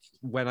example. Like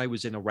when I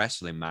was in a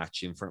wrestling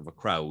match in front of a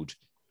crowd,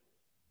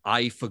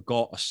 I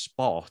forgot a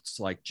spot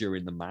like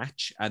during the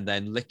match. And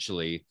then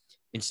literally,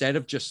 instead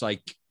of just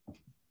like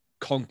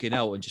conking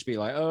out and just being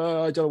like,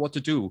 oh, I don't know what to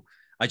do,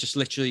 I just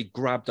literally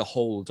grabbed a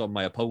hold on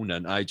my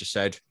opponent. I just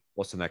said,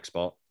 what's the next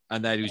spot?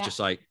 And then he was just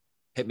like,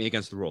 hit me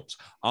against the ropes.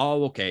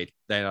 Oh, okay.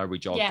 Then I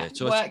rejogged it.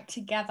 So work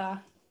together.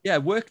 Yeah,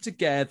 work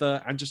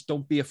together and just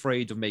don't be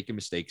afraid of making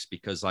mistakes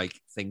because like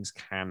things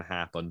can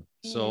happen.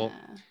 So,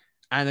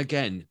 and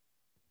again,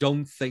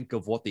 don't think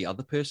of what the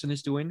other person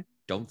is doing.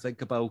 Don't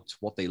think about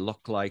what they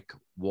look like,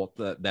 what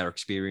their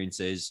experience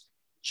is.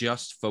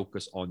 Just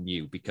focus on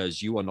you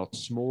because you are not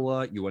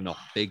smaller, you are not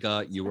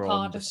bigger, you are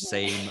on the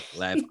same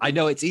level. I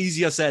know it's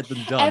easier said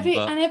than done.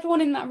 And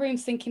everyone in that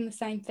room's thinking the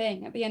same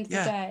thing at the end of the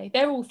day.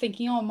 They're all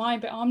thinking, oh,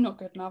 but I'm not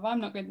good enough.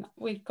 I'm not good enough.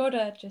 We've got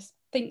to just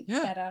think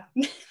better.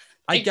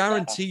 I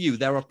guarantee you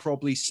there are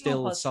probably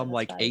still some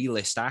like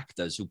A-list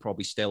actors who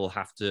probably still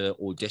have to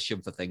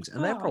audition for things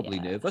and they're probably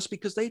nervous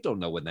because they don't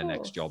know when their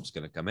next job's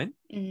going to come in.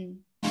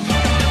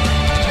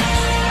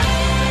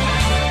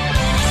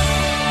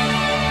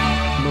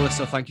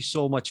 Melissa, thank you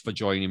so much for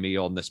joining me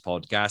on this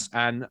podcast.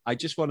 And I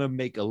just want to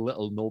make a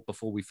little note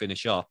before we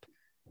finish up.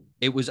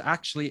 It was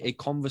actually a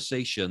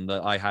conversation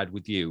that I had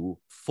with you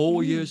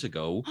 4 years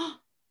ago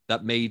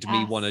that made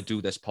me want to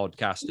do this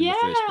podcast in the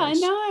first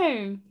place. Yeah, I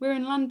know. We're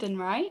in London,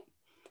 right?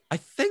 I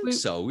think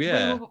so,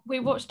 yeah. We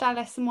watched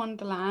Alice in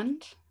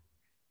Wonderland.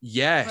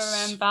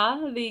 Yes.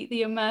 Remember the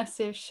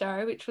immersive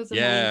show, which was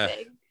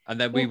amazing. And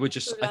then we were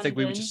just, I think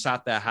we were just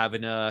sat there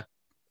having a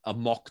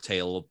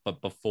mocktail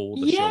before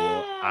the show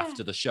or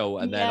after the show.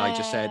 And then I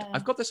just said,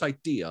 I've got this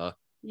idea.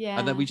 Yeah.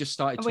 And then we just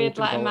started talking about it.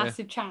 We had like a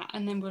massive chat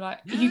and then we're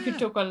like, you could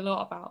talk a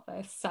lot about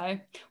this. So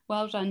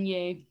well done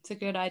you. It's a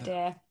good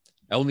idea.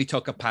 It only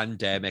took a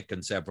pandemic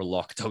and several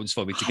lockdowns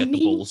for me to get the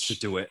balls to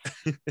do it.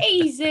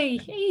 easy.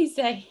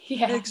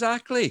 Yeah.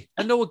 Exactly.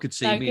 And no one could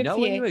see me now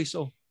anyway.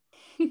 So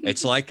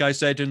it's like I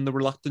said in The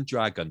Reluctant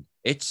Dragon,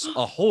 it's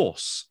a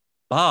horse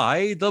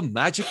by the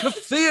magic of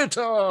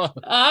theatre. Oh,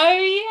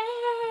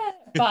 yeah.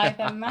 By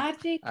the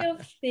magic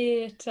of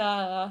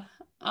theatre.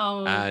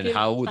 Oh, and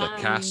how the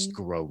cast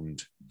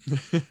groaned.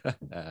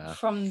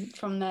 From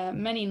the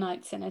many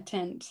nights in a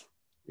tent.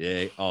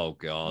 Yeah. Oh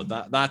God,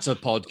 that's a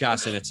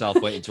podcast in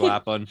itself waiting to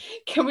happen.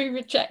 Can we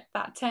reject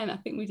that tent? I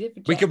think we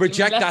did. We can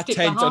reject that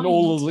tent and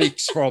all the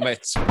leaks from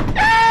it.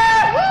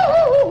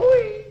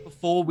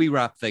 Before we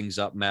wrap things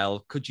up,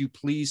 Mel, could you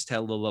please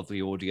tell the lovely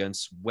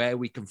audience where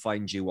we can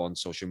find you on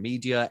social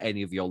media,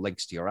 any of your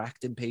links to your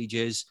acting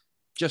pages,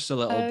 just a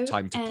little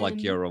time to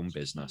plug your own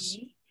business.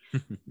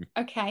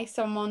 Okay,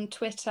 so I'm on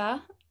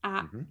Twitter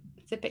at,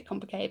 it's a bit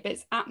complicated, but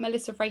it's at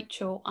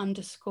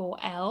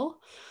MelissaRachel_L.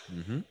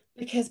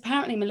 Because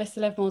apparently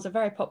Melissa Livermore is a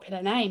very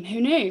popular name. Who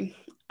knew?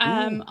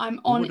 I'm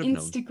on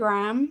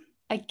Instagram.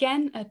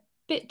 Again, a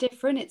bit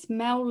different. It's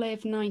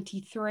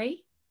MelLive93.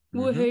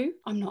 Woohoo.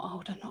 I'm not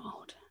old.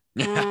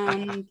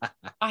 And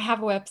I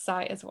have a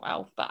website as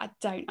well, but I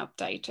don't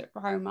update it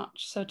very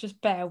much. So just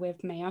bear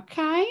with me,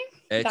 okay?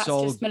 That's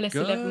just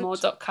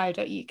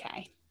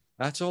melissalivermore.co.uk.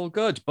 That's all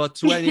good. But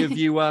to any of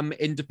you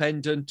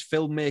independent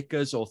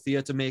filmmakers or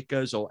theatre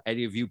makers or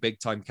any of you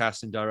big-time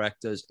casting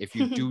directors, if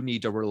you do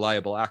need a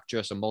reliable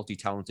actress, a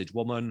multi-talented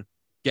woman,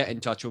 get in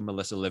touch with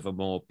Melissa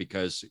Livermore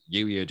because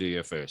you do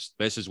your first.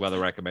 This is where the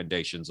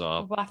recommendations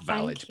are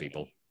valid,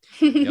 people.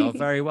 You're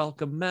very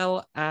welcome,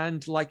 Mel.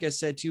 And like I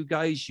said to you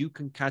guys, you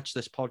can catch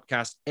this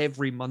podcast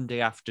every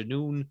Monday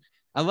afternoon.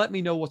 And let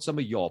me know what some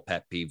of your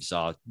pet peeves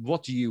are.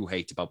 What do you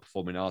hate about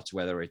performing arts,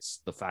 whether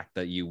it's the fact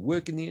that you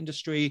work in the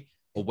industry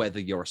or whether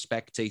you're a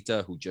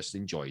spectator who just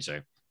enjoys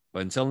it.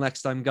 But until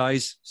next time,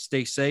 guys,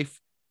 stay safe.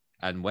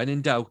 And when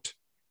in doubt,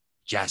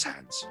 jazz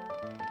hands.